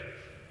gift,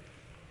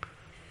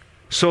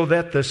 so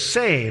that the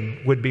same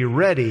would be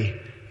ready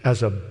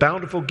as a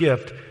bountiful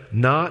gift,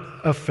 not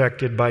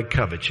affected by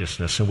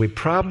covetousness. And we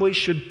probably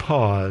should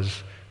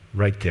pause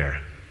right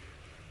there.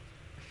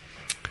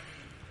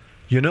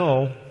 You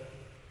know,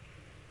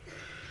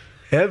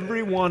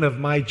 every one of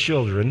my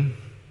children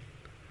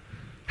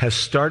has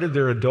started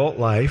their adult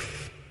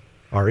life,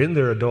 are in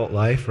their adult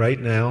life right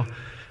now.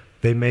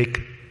 They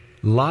make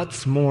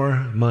lots more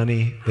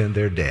money than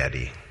their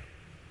daddy.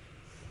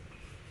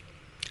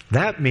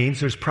 That means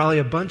there's probably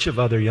a bunch of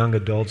other young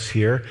adults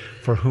here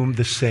for whom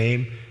the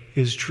same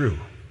is true.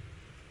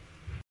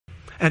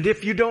 And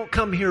if you don't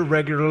come here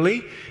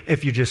regularly,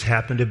 if you just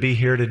happen to be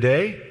here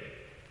today,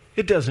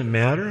 it doesn't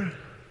matter.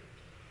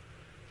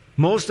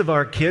 Most of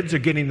our kids are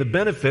getting the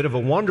benefit of a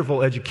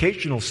wonderful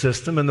educational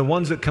system, and the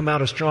ones that come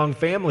out of strong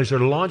families are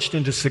launched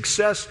into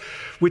success,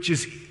 which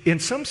is, in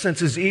some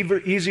senses,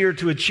 easier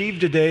to achieve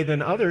today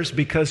than others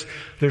because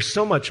there's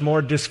so much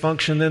more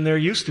dysfunction than there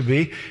used to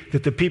be,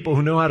 that the people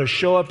who know how to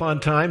show up on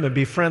time and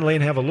be friendly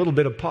and have a little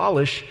bit of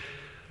polish,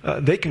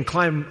 they can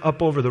climb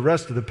up over the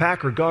rest of the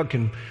pack, or God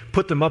can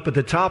put them up at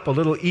the top a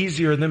little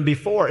easier than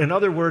before. In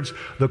other words,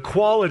 the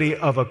quality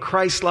of a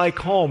Christ-like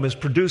home is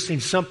producing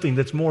something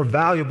that's more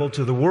valuable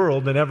to the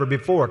world than ever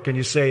before. Can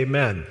you say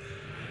amen?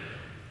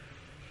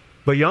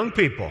 But young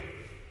people,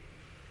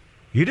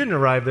 you didn't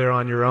arrive there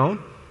on your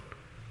own.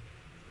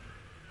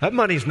 That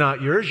money's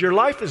not yours. Your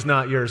life is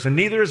not yours, and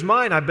neither is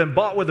mine. I've been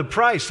bought with a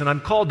price, and I'm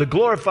called to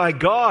glorify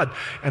God.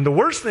 And the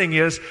worst thing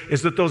is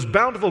that those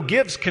bountiful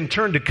gifts can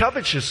turn to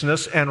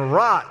covetousness and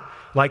rot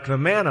like the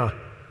manna.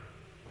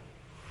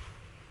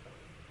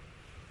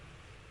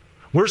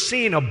 We're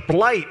seeing a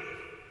blight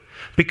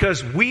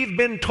because we've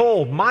been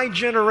told, my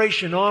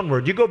generation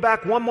onward, you go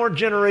back one more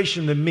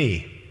generation than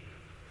me,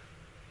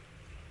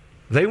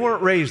 they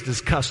weren't raised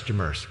as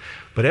customers.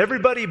 But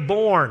everybody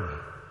born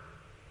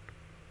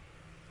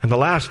in the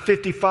last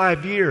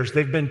 55 years,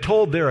 they've been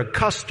told they're a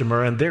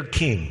customer and they're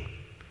king.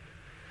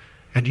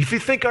 And if you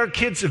think our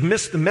kids have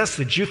missed the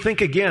message, you think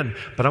again.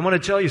 But I want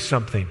to tell you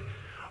something.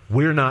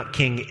 We're not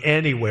king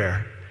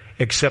anywhere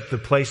except the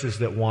places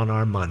that want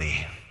our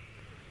money.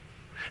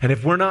 And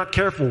if we're not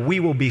careful,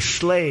 we will be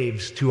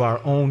slaves to our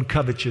own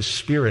covetous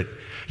spirit.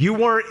 You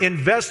weren't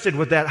invested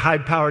with that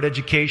high-powered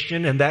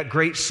education and that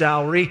great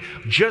salary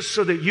just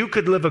so that you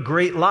could live a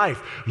great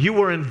life. You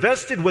were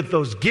invested with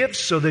those gifts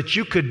so that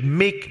you could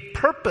make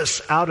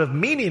purpose out of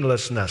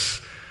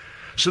meaninglessness,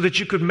 so that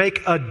you could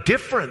make a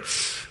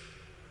difference.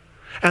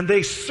 And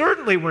they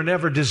certainly were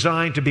never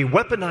designed to be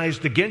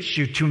weaponized against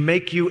you to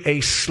make you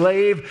a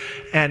slave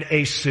and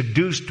a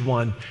seduced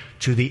one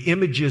to the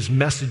images,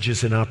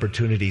 messages, and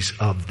opportunities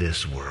of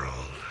this world.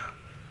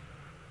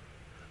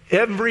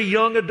 Every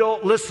young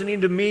adult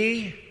listening to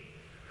me,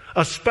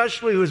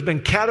 especially who has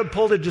been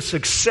catapulted to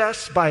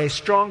success by a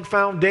strong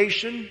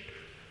foundation,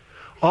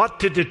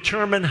 ought to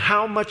determine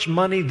how much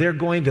money they're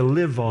going to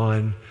live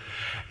on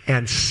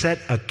and set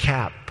a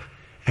cap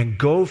and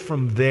go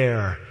from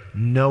there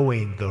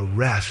knowing the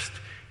rest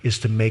is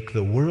to make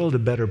the world a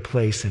better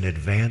place and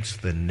advance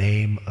the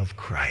name of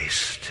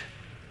Christ.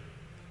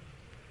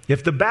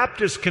 If the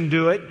Baptists can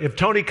do it, if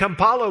Tony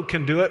Campolo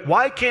can do it,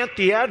 why can't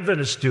the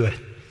Adventists do it?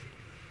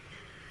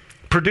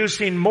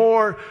 Producing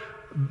more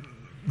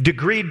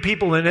degreed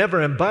people than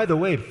ever. And by the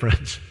way,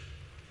 friends,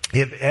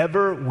 if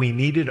ever we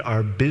needed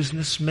our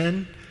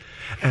businessmen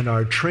and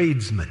our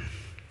tradesmen,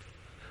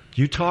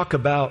 you talk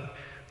about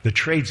the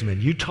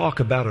tradesmen, you talk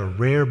about a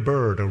rare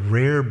bird, a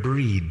rare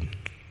breed.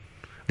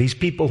 These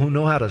people who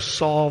know how to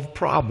solve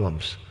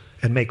problems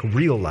and make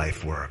real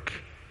life work.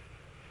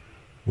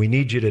 We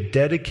need you to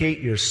dedicate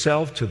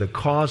yourself to the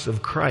cause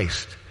of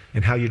Christ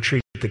and how you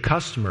treat the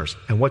customers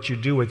and what you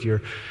do with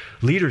your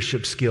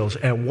leadership skills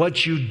and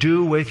what you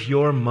do with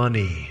your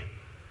money.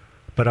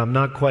 But I'm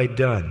not quite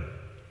done.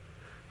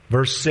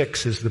 Verse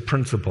 6 is the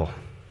principle.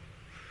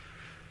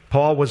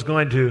 Paul was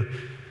going to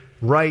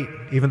write,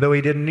 even though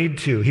he didn't need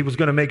to. He was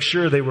going to make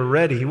sure they were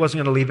ready. He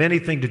wasn't going to leave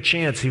anything to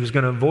chance. He was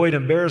going to avoid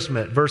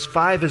embarrassment. Verse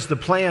 5 is the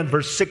plan.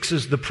 Verse 6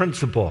 is the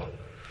principle.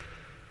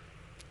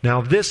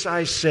 Now this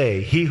I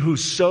say, he who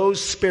sows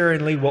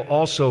sparingly will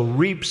also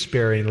reap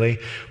sparingly,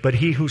 but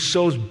he who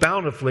sows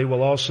bountifully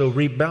will also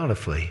reap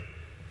bountifully.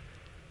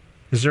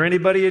 Is there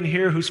anybody in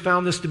here who's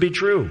found this to be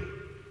true?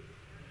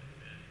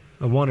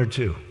 One or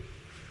two.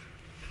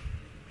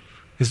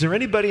 Is there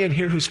anybody in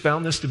here who's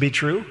found this to be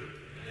true?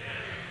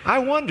 I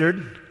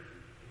wonder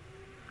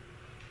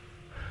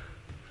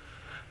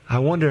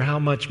how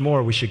much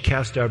more we should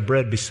cast our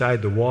bread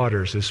beside the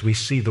waters as we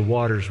see the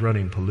waters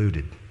running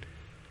polluted.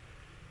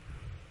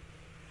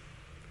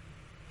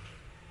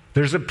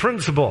 There's a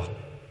principle.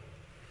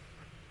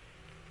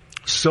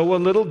 Sow a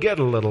little, get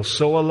a little.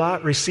 Sow a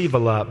lot, receive a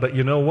lot. But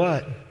you know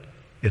what?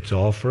 It's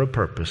all for a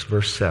purpose.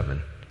 Verse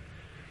 7.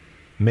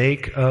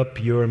 Make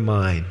up your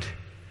mind.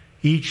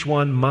 Each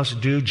one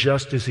must do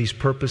just as he's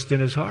purposed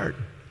in his heart.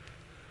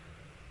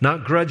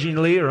 Not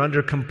grudgingly or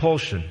under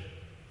compulsion.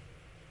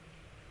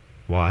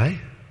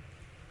 Why?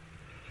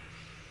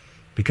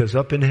 Because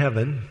up in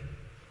heaven,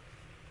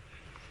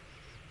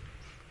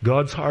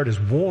 God's heart is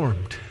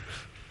warmed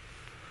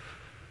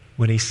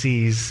when he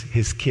sees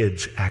his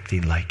kids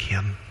acting like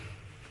him.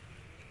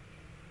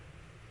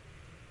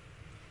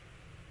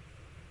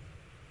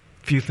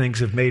 Few things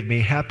have made me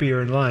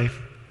happier in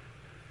life.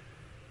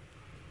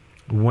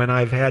 When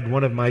I've had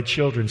one of my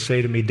children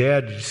say to me,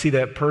 Dad, did you see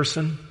that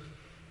person?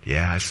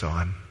 Yeah, I saw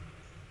him.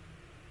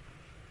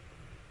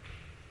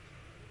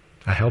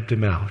 I helped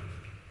him out.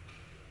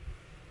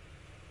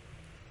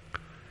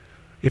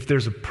 If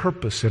there's a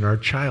purpose in our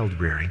child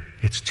rearing,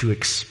 it's to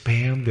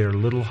expand their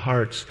little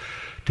hearts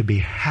to be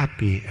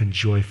happy and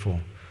joyful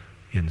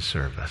in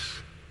service.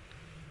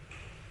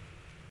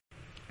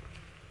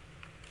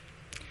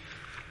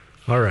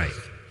 All right.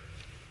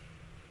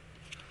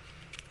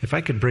 If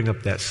I could bring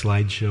up that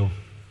slideshow,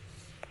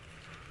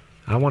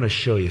 I want to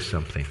show you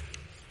something.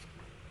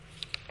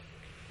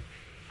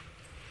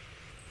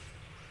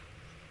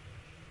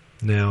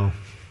 Now,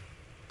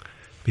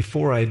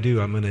 before I do,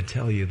 I'm going to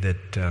tell you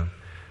that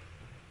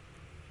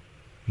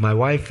my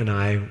wife and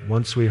I,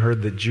 once we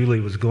heard that Julie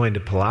was going to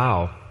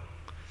Palau,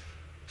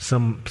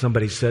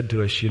 somebody said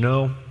to us, you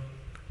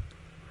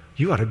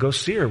ought to go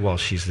see her while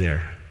she's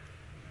there.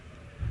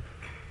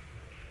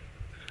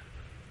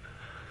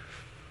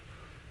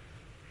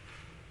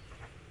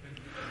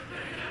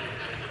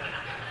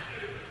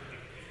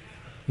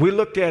 We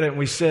looked at it and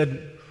we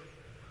said,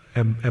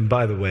 and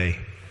by the way,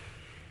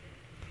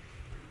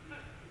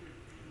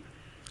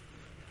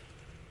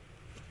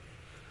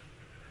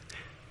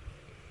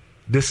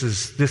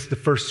 the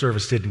first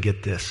service didn't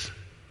get this.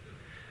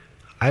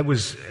 I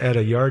was at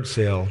a yard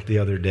sale the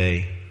other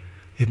day.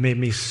 It made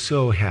me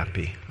so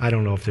happy. I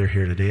don't know if they're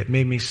here today. It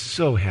made me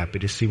so happy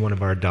to see one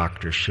of our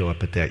doctors show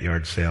up at that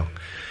yard sale.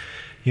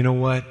 You know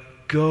what?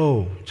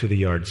 Go to the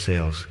yard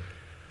sales.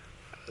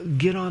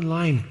 Get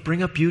online.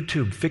 Bring up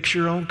YouTube. Fix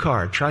your own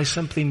car. Try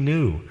something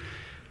new.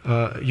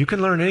 You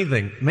can learn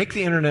anything. Make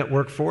the internet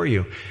work for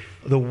you.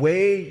 The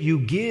way you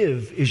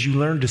give is you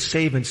learn to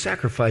save and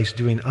sacrifice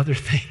doing other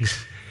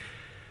things.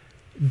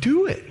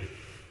 Do it.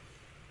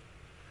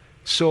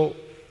 So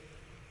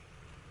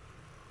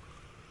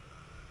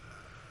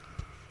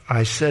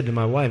I said to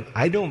my wife,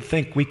 I don't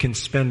think we can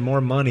spend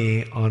more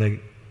money on a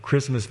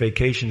Christmas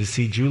vacation to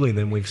see Julie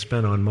than we've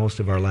spent on most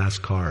of our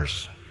last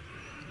cars.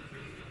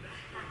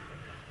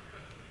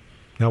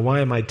 Now,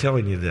 why am I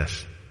telling you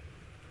this?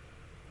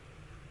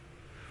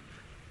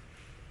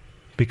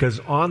 Because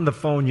on the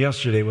phone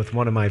yesterday with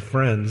one of my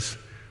friends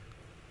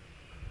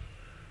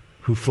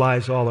who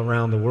flies all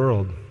around the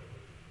world,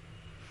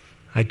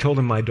 I told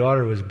him my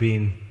daughter was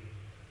being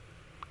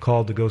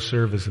called to go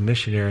serve as a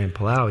missionary in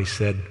Palau. He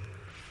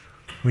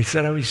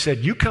said,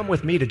 you come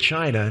with me to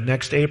China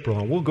next April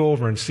and we'll go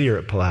over and see her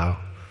at Palau.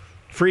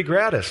 Free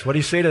gratis. What do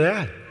you say to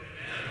that?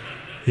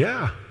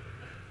 Yeah.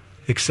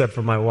 Except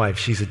for my wife.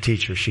 She's a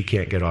teacher. She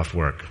can't get off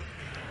work.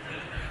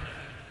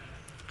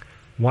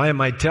 Why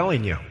am I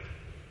telling you?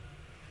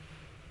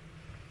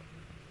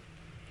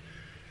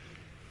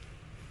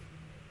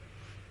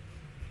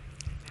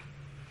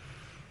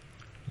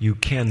 You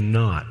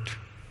cannot,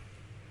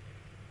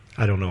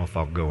 I don't know if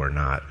I'll go or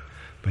not,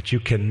 but you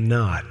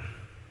cannot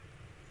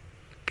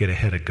get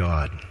ahead of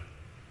God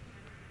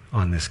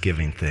on this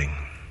giving thing.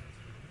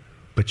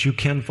 But you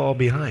can fall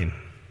behind.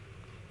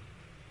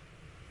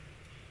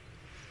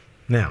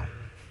 Now,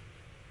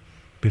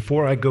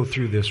 before I go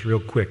through this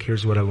real quick,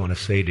 here's what I want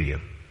to say to you.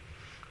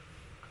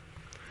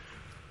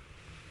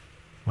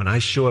 When I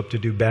show up to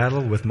do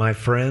battle with my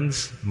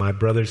friends, my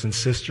brothers and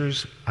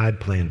sisters, I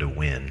plan to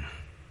win.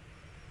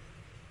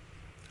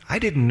 I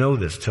didn't know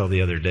this till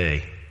the other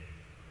day.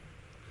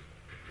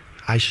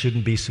 I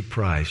shouldn't be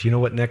surprised. You know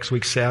what next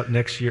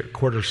year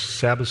quarter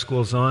Sabbath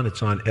school is on?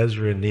 It's on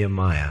Ezra and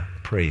Nehemiah.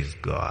 Praise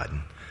God.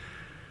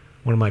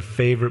 One of my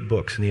favorite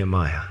books,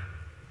 Nehemiah.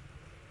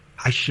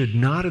 I should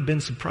not have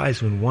been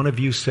surprised when one of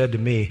you said to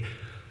me,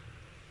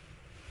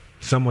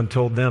 someone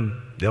told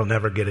them they'll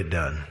never get it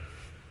done.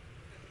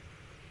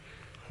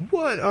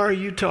 What are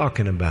you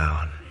talking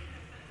about?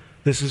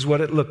 This is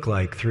what it looked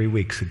like 3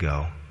 weeks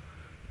ago.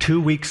 2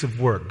 weeks of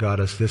work got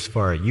us this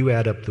far. You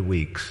add up the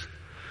weeks.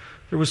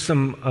 There was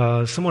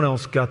someone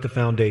else got the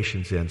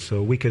foundations in,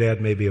 so we could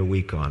add maybe a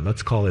week on.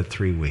 Let's call it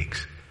 3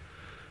 weeks.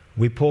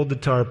 We pulled the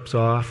tarps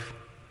off.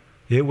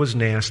 It was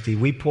nasty.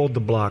 We pulled the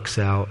blocks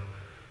out.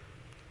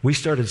 We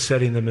started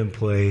setting them in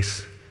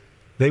place.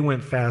 They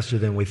went faster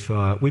than we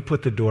thought. We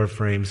put the door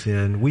frames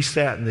in. We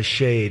sat in the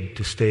shade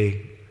to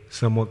stay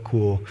somewhat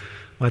cool.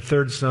 My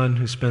third son,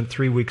 who spent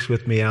 3 weeks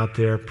with me out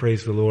there,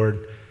 praise the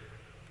Lord,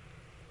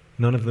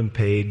 none of them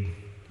paid.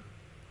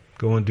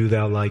 Go and do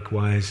thou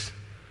likewise.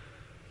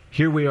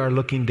 Here we are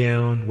looking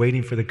down,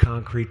 waiting for the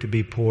concrete to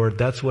be poured.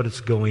 That's what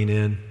it's going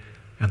in.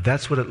 And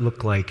that's what it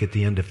looked like at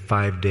the end of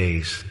 5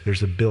 days.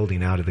 There's a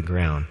building out of the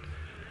ground.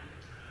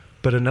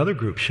 But another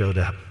group showed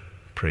up.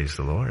 Praise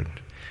the Lord.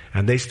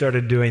 And they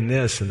started doing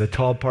this, and the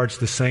tall parts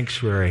of the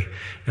sanctuary.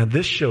 And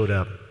this showed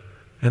up.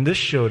 And this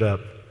showed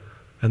up.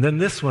 And then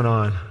this went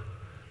on.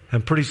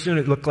 And pretty soon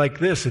it looked like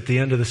this at the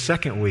end of the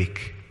second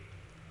week.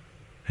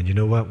 And you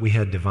know what? We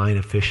had divine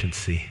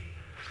efficiency.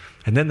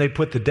 And then they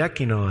put the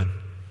decking on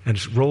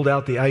and rolled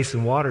out the ice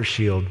and water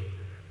shield.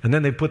 And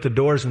then they put the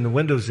doors and the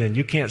windows in.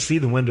 You can't see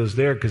the windows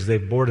there because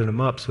they've boarded them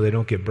up so they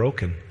don't get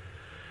broken.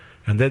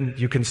 And then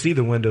you can see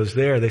the windows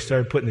there. They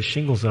started putting the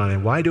shingles on.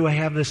 And why do I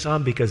have this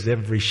on? Because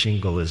every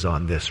shingle is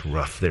on this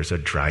roof. There's a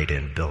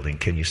dried-in building.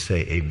 Can you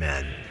say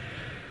amen?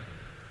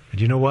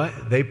 And you know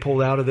what? They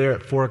pulled out of there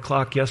at 4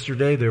 o'clock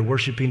yesterday. They're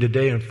worshiping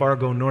today in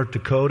Fargo, North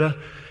Dakota.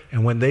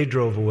 And when they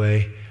drove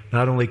away,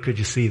 not only could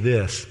you see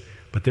this,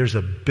 But there's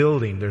a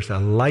building, there's a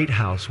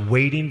lighthouse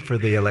waiting for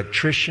the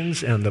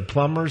electricians and the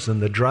plumbers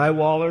and the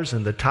drywallers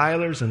and the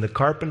tilers and the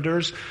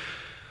carpenters.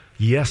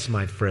 Yes,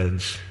 my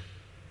friends,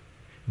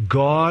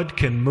 God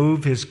can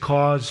move His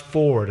cause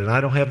forward. And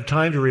I don't have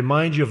time to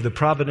remind you of the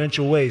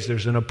providential ways.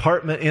 There's an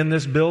apartment in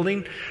this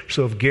building,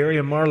 so if Gary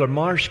and Marla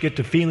Marsh get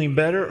to feeling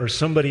better, or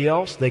somebody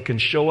else, they can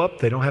show up.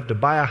 They don't have to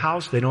buy a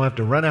house. They don't have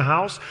to rent a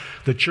house.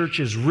 The church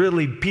is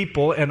really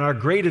people, and our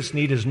greatest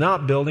need is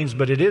not buildings,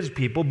 but it is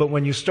people. But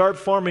when you start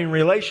forming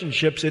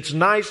relationships, it's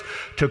nice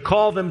to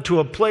call them to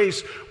a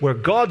place where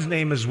God's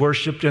name is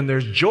worshiped and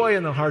there's joy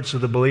in the hearts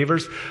of the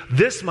believers.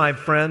 This, my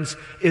friends,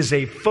 is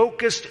a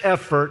focused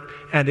effort,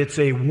 and it's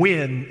a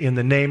win in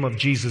the name of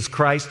Jesus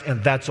Christ,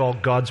 and that's all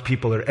God's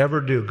people are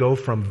ever do. Go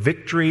from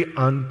victory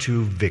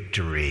unto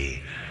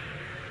victory.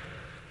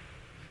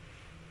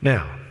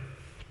 Now,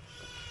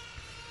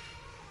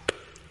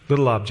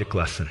 little object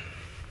lesson.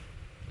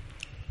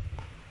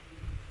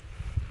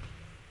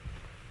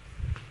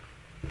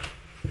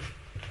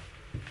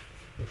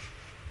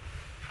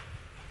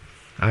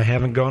 I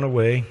haven't gone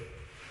away.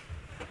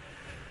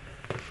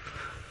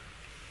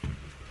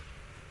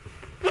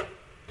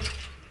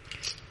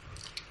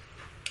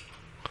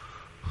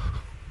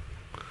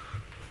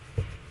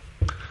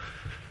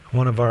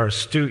 One of our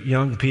astute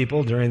young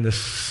people during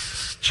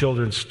this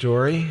children's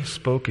story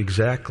spoke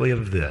exactly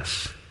of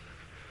this.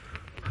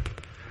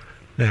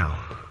 Now,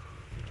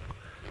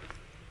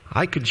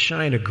 I could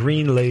shine a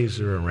green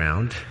laser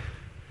around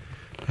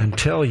and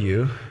tell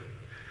you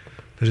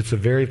that it's a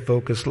very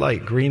focused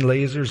light. Green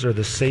lasers are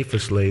the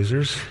safest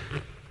lasers,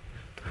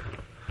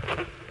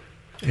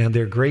 and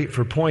they're great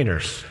for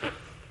pointers.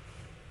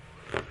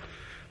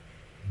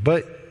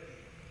 But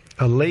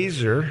a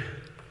laser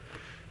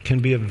can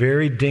be a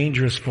very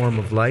dangerous form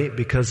of light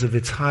because of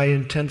its high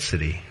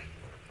intensity.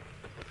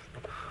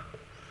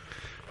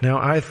 Now,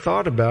 I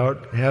thought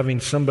about having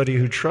somebody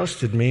who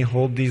trusted me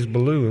hold these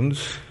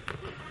balloons,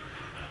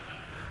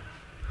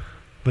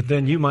 but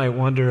then you might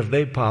wonder if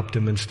they popped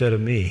them instead of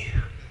me.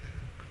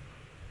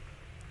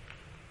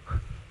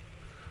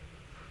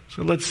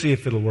 So let's see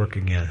if it'll work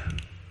again.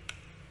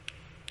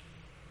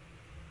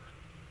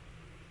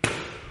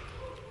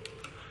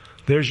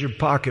 There's your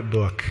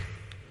pocketbook.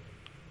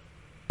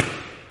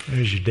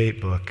 There's your date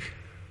book.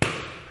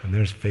 And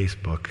there's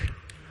Facebook.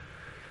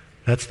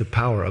 That's the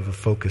power of a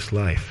focused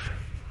life.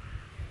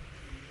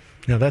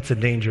 Now, that's a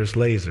dangerous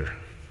laser.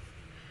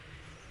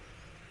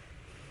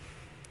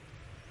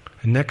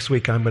 And next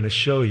week, I'm going to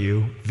show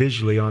you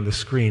visually on the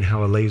screen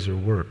how a laser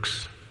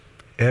works.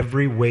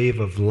 Every wave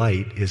of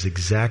light is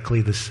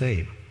exactly the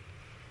same.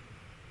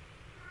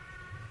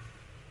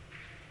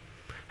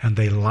 And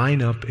they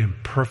line up in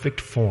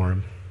perfect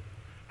form,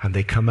 and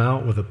they come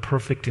out with a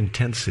perfect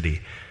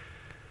intensity.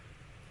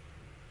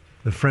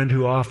 The friend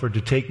who offered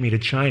to take me to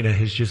China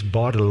has just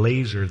bought a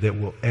laser that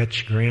will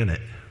etch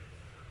granite.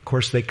 Of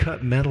course, they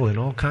cut metal and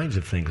all kinds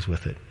of things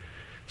with it.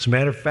 As a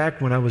matter of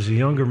fact, when I was a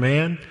younger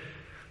man,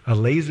 a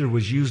laser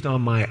was used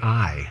on my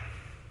eye.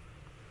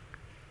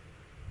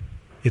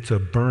 It's a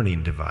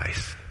burning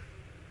device.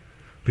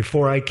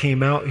 Before I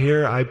came out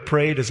here, I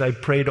prayed as I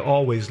prayed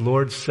always,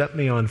 Lord, set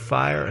me on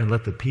fire and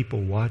let the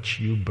people watch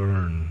you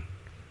burn.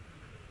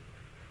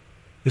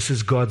 This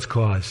is God's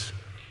cause.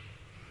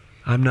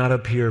 I'm not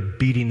up here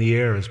beating the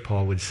air, as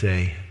Paul would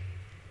say.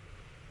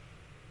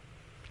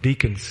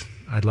 Deacons,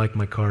 I'd like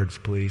my cards,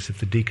 please. If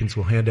the deacons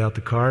will hand out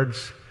the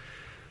cards.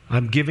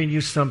 I'm giving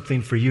you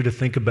something for you to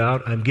think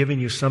about. I'm giving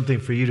you something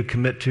for you to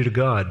commit to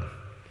God.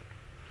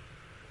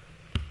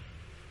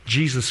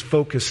 Jesus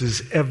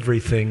focuses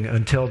everything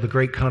until the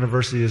great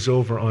controversy is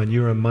over on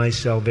your and my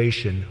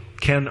salvation.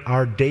 Can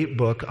our date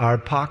book, our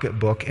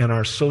pocketbook, and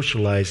our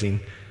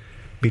socializing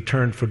be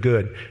turned for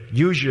good?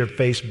 Use your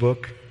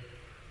Facebook,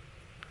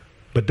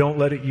 but don't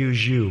let it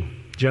use you.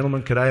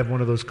 Gentlemen, could I have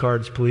one of those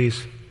cards,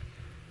 please?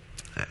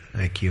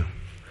 Thank you.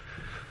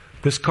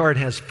 This card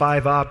has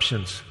 5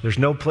 options. There's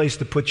no place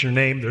to put your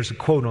name. There's a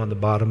quote on the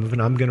bottom of it.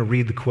 I'm going to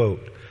read the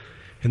quote.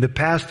 In the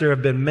past, there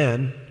have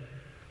been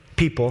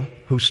people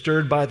who,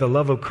 stirred by the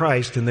love of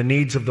Christ and the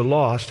needs of the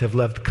lost, have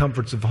left the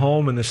comforts of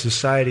home and the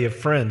society of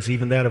friends,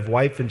 even that of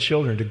wife and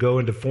children, to go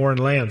into foreign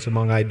lands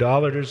among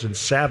idolaters and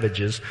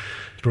savages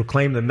to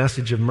proclaim the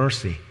message of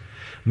mercy.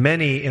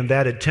 Many in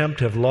that attempt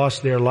have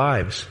lost their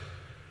lives,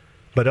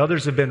 but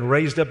others have been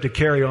raised up to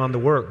carry on the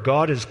work.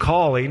 God is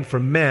calling for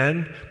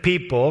men,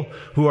 people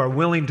who are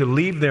willing to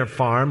leave their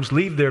farms,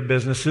 leave their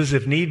businesses,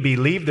 if need be,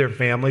 leave their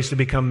families to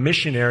become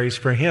missionaries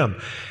for Him.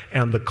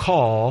 And the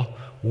call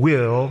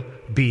will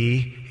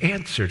be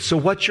answered. So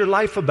what's your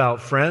life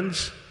about,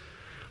 friends?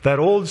 That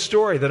old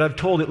story that I've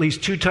told at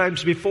least 2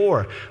 times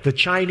before. The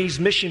Chinese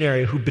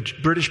missionary who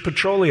British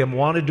Petroleum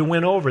wanted to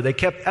win over. They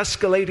kept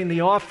escalating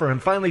the offer and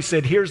finally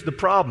said, here's the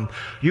problem.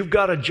 You've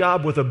got a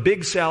job with a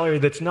big salary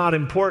that's not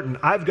important.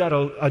 I've got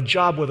a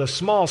job with a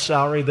small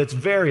salary that's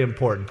very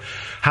important.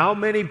 How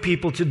many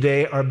people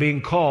today are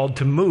being called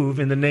to move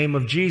in the name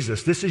of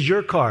Jesus? This is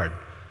your card.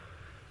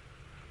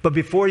 But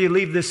before you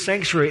leave this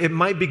sanctuary, it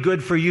might be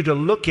good for you to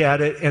look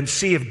at it and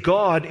see if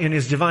God, in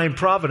His divine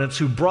providence,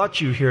 who brought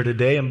you here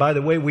today, and by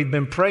the way, we've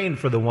been praying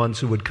for the ones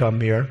who would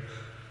come here,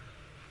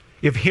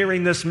 if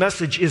hearing this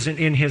message isn't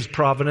in His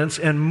providence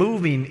and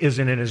moving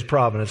isn't in His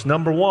providence.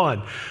 Number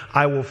one,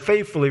 I will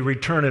faithfully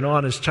return an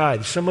honest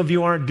tithe. Some of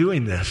you aren't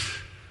doing this.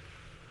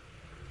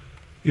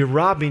 You're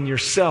robbing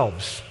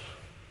yourselves.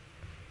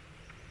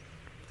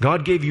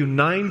 God gave you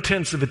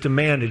 9/10 of it to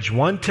manage.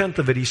 1/10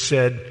 of it, He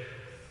said,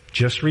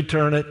 just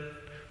return it.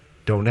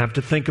 Don't have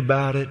to think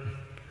about it.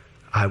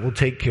 I will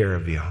take care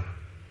of you.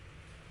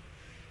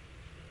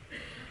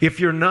 If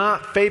you're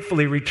not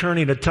faithfully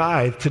returning a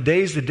tithe,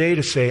 today's the day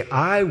to say,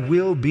 I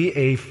will be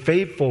a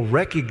faithful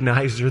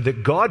recognizer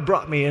that God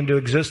brought me into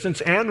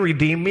existence and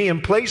redeemed me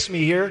and placed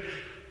me here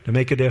to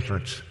make a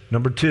difference.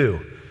 Number two,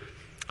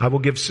 I will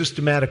give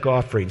systematic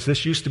offerings.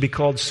 This used to be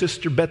called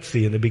Sister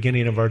Betsy in the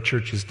beginning of our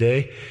church's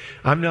day.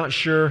 I'm not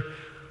sure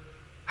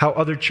how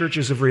other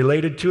churches have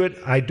related to it.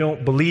 I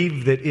don't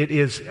believe that it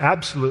is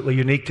absolutely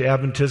unique to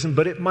Adventism,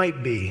 but it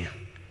might be.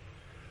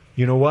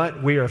 You know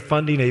what? We are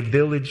funding a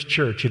village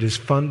church. It is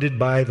funded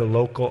by the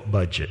local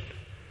budget.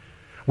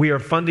 We are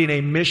funding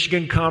a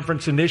Michigan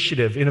Conference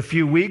initiative. In a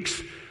few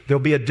weeks, there'll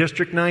be a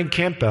District 9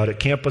 campout at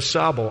Camp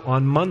Au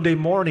On Monday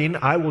morning,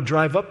 I will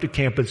drive up to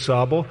Camp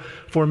Au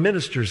for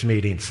ministers'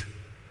 meetings.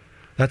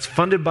 That's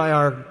funded by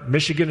our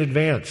Michigan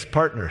Advance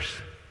partners.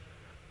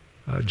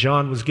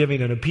 John was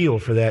giving an appeal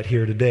for that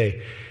here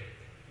today.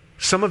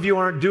 Some of you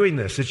aren't doing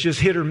this. It's just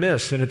hit or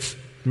miss, and it's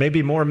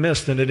maybe more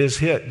miss than it is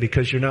hit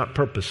because you're not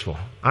purposeful.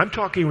 I'm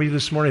talking with you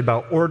this morning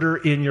about order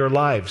in your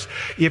lives.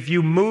 If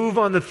you move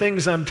on the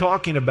things I'm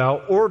talking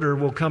about, order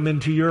will come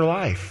into your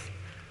life.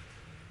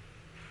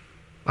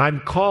 I'm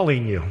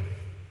calling you.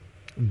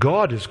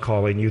 God is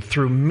calling you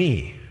through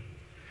me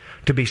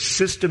to be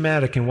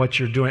systematic in what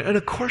you're doing. And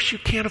of course you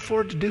can't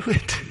afford to do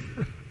it.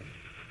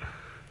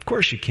 Of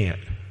course you can't.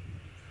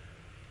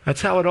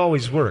 That's how it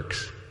always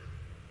works.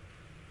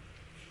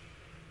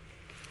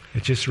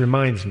 It just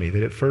reminds me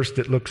that at first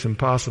it looks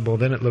impossible,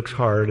 then it looks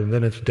hard, and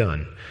then it's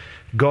done.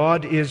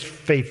 God is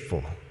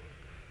faithful.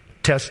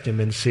 Test Him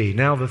and see.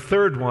 Now the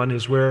third one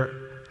is where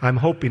I'm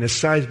hoping a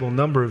sizable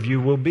number of you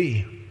will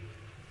be.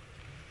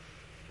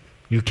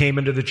 You came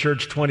into the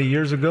church 20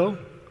 years ago,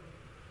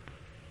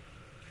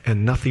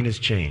 and nothing has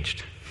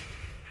changed.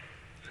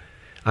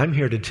 I'm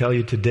here to tell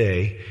you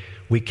today,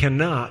 we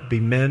cannot be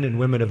men and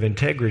women of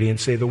integrity and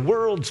say, the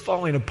world's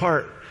falling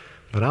apart,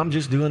 but I'm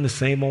just doing the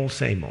same old,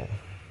 same old.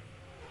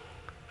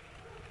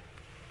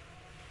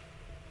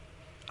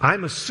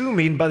 I'm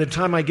assuming by the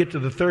time I get to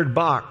the third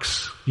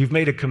box, you've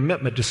made a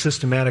commitment to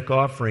systematic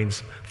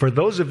offerings. For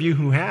those of you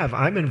who have,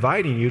 I'm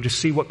inviting you to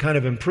see what kind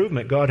of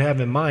improvement God have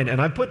in mind.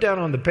 And I put down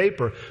on the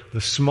paper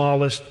the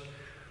smallest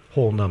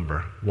whole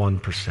number,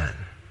 1%.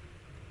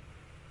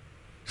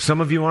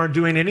 Some of you aren't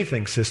doing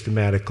anything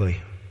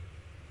systematically.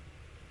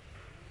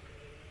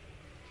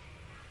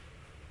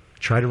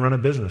 Try to run a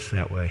business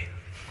that way.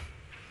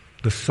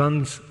 The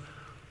sons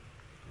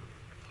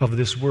of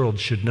this world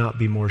should not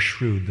be more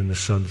shrewd than the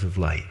sons of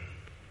light.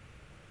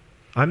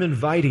 I'm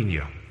inviting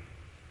you.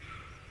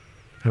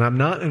 And I'm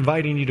not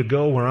inviting you to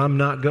go where I'm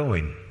not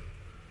going.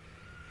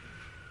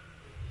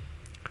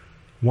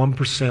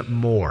 1%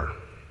 more.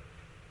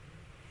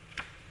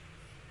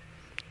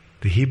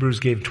 The Hebrews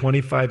gave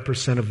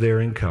 25% of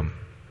their income.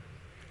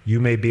 You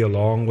may be a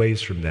long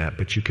ways from that,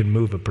 but you can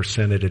move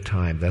 1% at a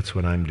time. That's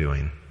what I'm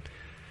doing.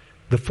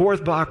 The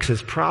fourth box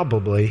is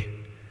probably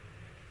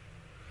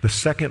the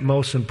second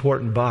most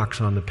important box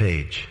on the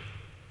page.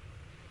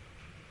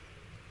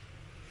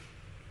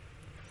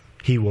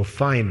 He will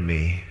find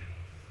me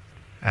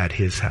at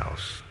His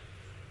house.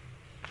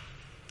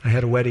 I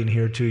had a wedding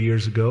here 2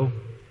 years ago.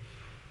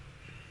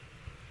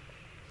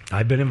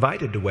 I've been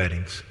invited to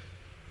weddings.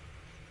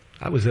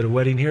 I was at a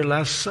wedding here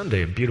last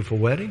Sunday, a beautiful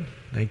wedding.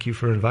 Thank you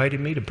for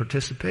inviting me to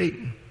participate.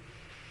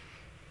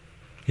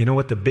 You know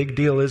what the big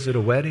deal is at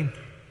a wedding?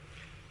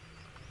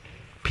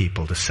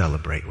 People to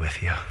celebrate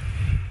with you.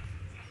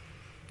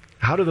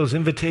 How do those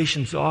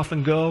invitations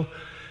often go?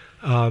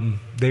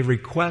 They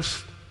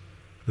request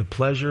the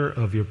pleasure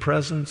of your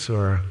presence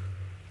or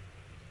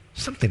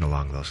something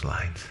along those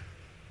lines.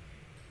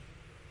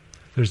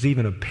 There's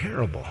even a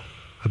parable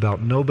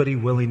about nobody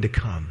willing to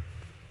come.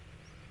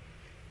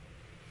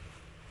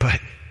 But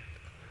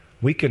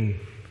we can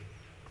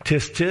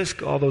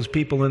tisk all those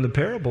people in the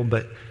parable,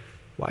 but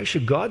why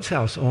should God's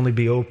house only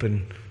be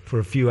open for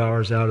a few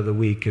hours out of the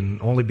week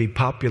and only be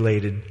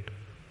populated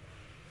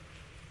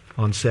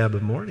on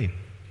Sabbath morning?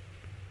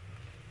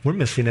 We're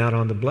missing out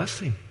on the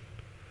blessing.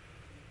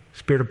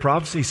 Spirit of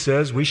prophecy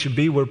says we should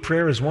be where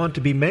prayer is wont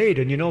to be made.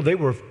 And you know, they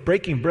were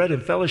breaking bread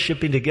and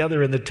fellowshipping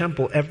together in the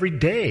temple every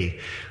day.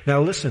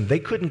 Now listen, they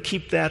couldn't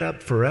keep that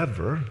up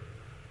forever.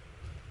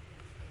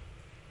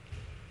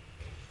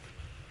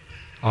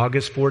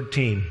 August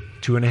 14,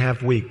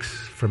 2.5 weeks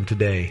from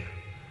today,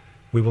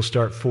 we will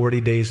start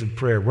 40 days of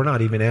prayer. We're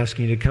not even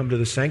asking you to come to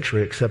the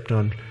sanctuary except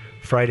on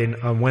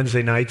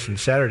Wednesday nights and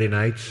Saturday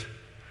nights.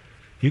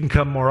 You can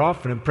come more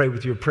often and pray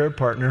with your prayer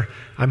partner.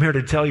 I'm here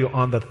to tell you,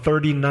 on the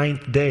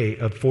 39th day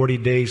of 40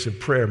 days of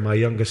prayer, my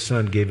youngest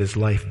son gave his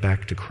life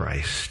back to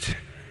Christ.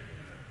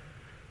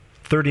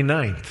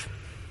 39th.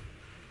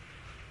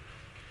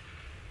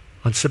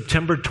 On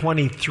September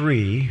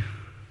 23,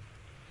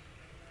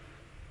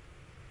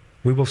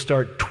 we will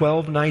start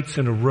 12 nights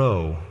in a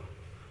row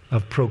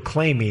of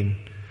proclaiming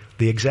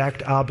the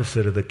exact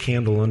opposite of the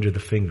candle under the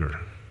finger.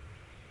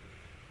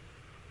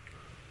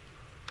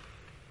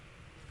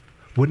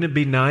 Wouldn't it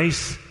be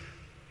nice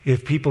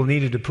if people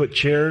needed to put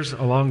chairs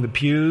along the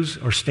pews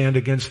or stand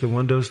against the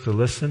windows to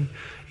listen?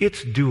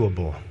 It's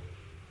doable,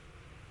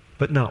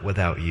 but not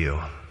without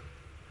you.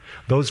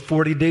 Those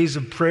 40 days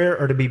of prayer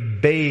are to be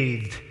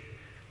bathed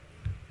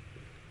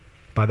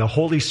by the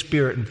Holy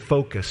Spirit and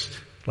focused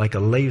like a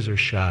laser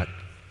shot.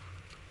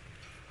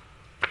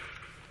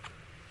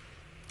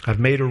 I've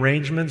made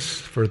arrangements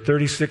for a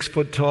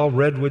 36-foot tall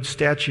redwood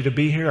statue to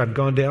be here. I've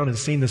gone down and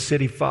seen the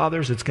city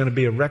fathers. It's going to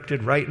be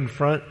erected right in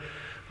front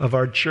of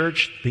our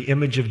church. The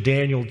image of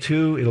Daniel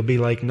 2. It'll be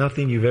like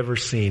nothing you've ever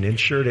seen.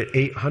 Insured at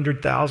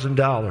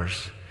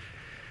 $800,000.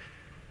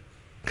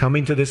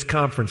 Coming to this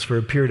conference for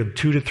a period of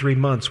 2 to 3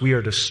 months, we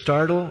are to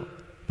startle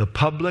the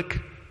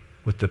public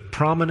with the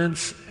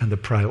prominence and the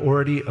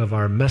priority of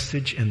our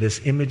message. And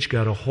this image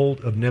got a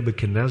hold of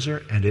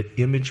Nebuchadnezzar, and that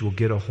image will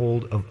get a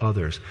hold of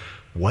others.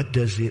 What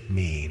does it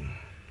mean?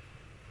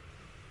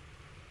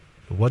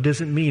 What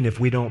does it mean if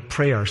we don't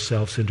pray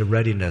ourselves into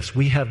readiness?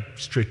 We have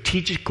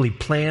strategically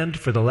planned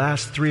for the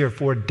last 3 or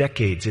 4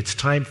 decades. It's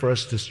time for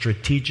us to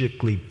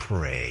strategically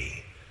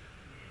pray.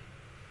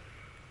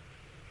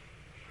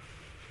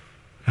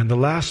 And the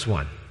last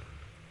one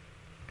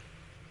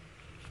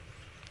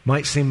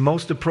might seem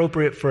most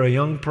appropriate for a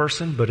young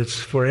person, but it's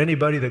for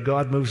anybody that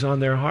God moves on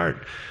their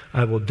heart.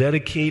 I will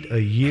dedicate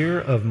a year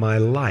of my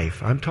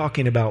life. I'm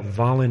talking about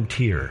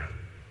volunteer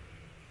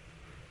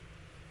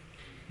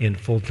in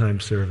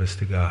full-time service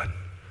to God.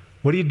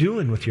 What are you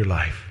doing with your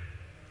life?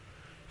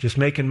 Just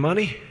making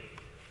money?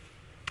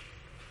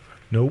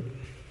 Nope.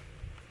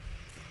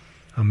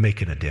 I'm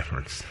making a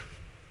difference.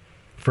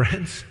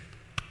 Friends,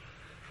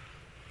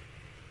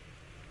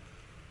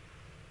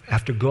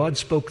 after God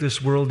spoke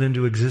this world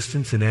into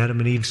existence in Adam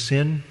and Eve's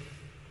sin,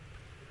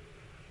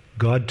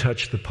 God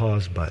touched the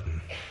pause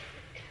button.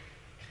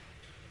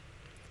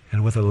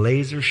 And with a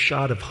laser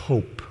shot of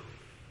hope,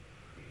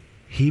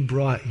 He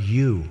brought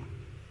you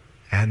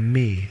and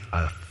me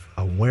an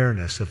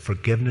awareness of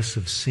forgiveness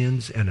of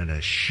sins and an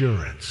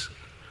assurance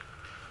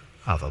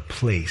of a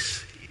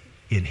place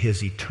in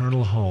His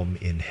eternal home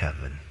in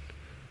heaven.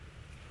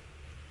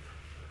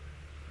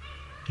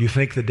 You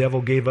think the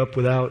devil gave up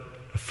without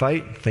a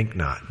fight? Think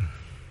not.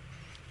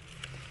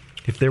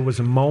 If there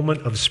was a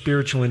moment of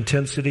spiritual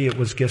intensity, it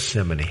was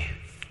Gethsemane.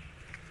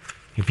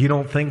 If you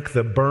don't think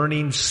the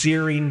burning,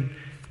 searing,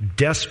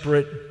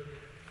 desperate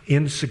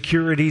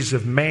insecurities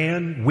of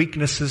man,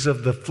 weaknesses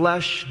of the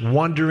flesh,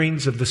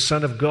 wanderings of the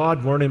Son of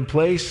God weren't in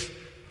place,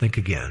 think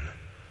again.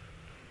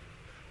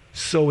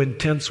 So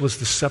intense was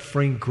the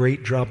suffering,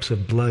 great drops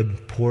of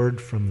blood poured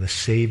from the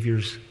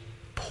Savior's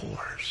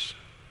pores.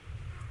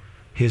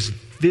 His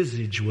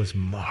visage was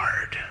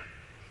marred.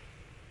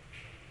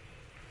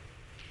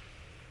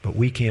 But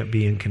we can't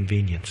be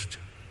inconvenienced.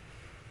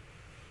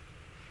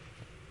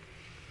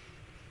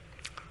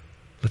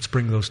 Let's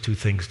bring those two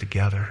things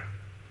together.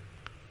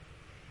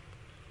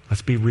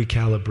 Let's be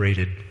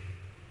recalibrated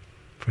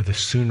for the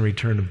soon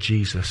return of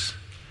Jesus.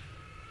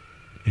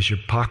 Is your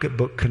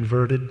pocketbook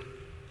converted?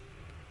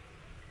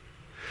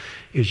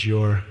 Is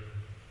your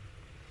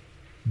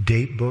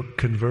date book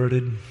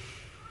converted?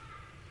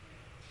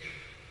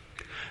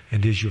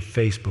 And is your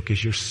Facebook,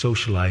 is your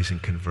socializing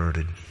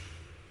converted?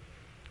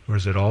 Or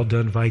is it all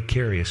done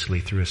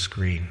vicariously through a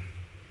screen?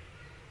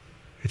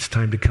 It's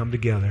time to come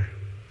together.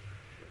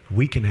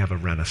 We can have a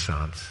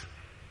renaissance.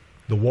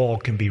 The wall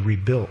can be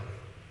rebuilt.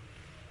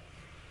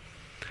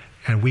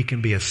 And we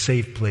can be a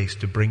safe place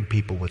to bring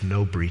people with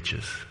no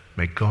breaches.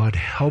 May God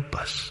help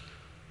us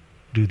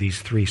do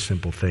these 3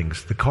 simple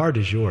things. The card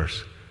is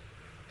yours.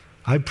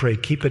 I pray,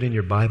 keep it in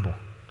your Bible.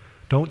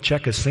 Don't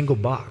check a single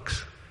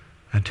box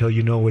until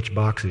you know which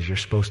boxes you're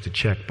supposed to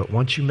check. But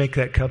once you make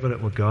that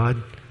covenant with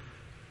God,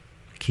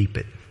 keep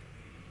it.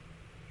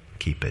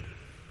 Keep it.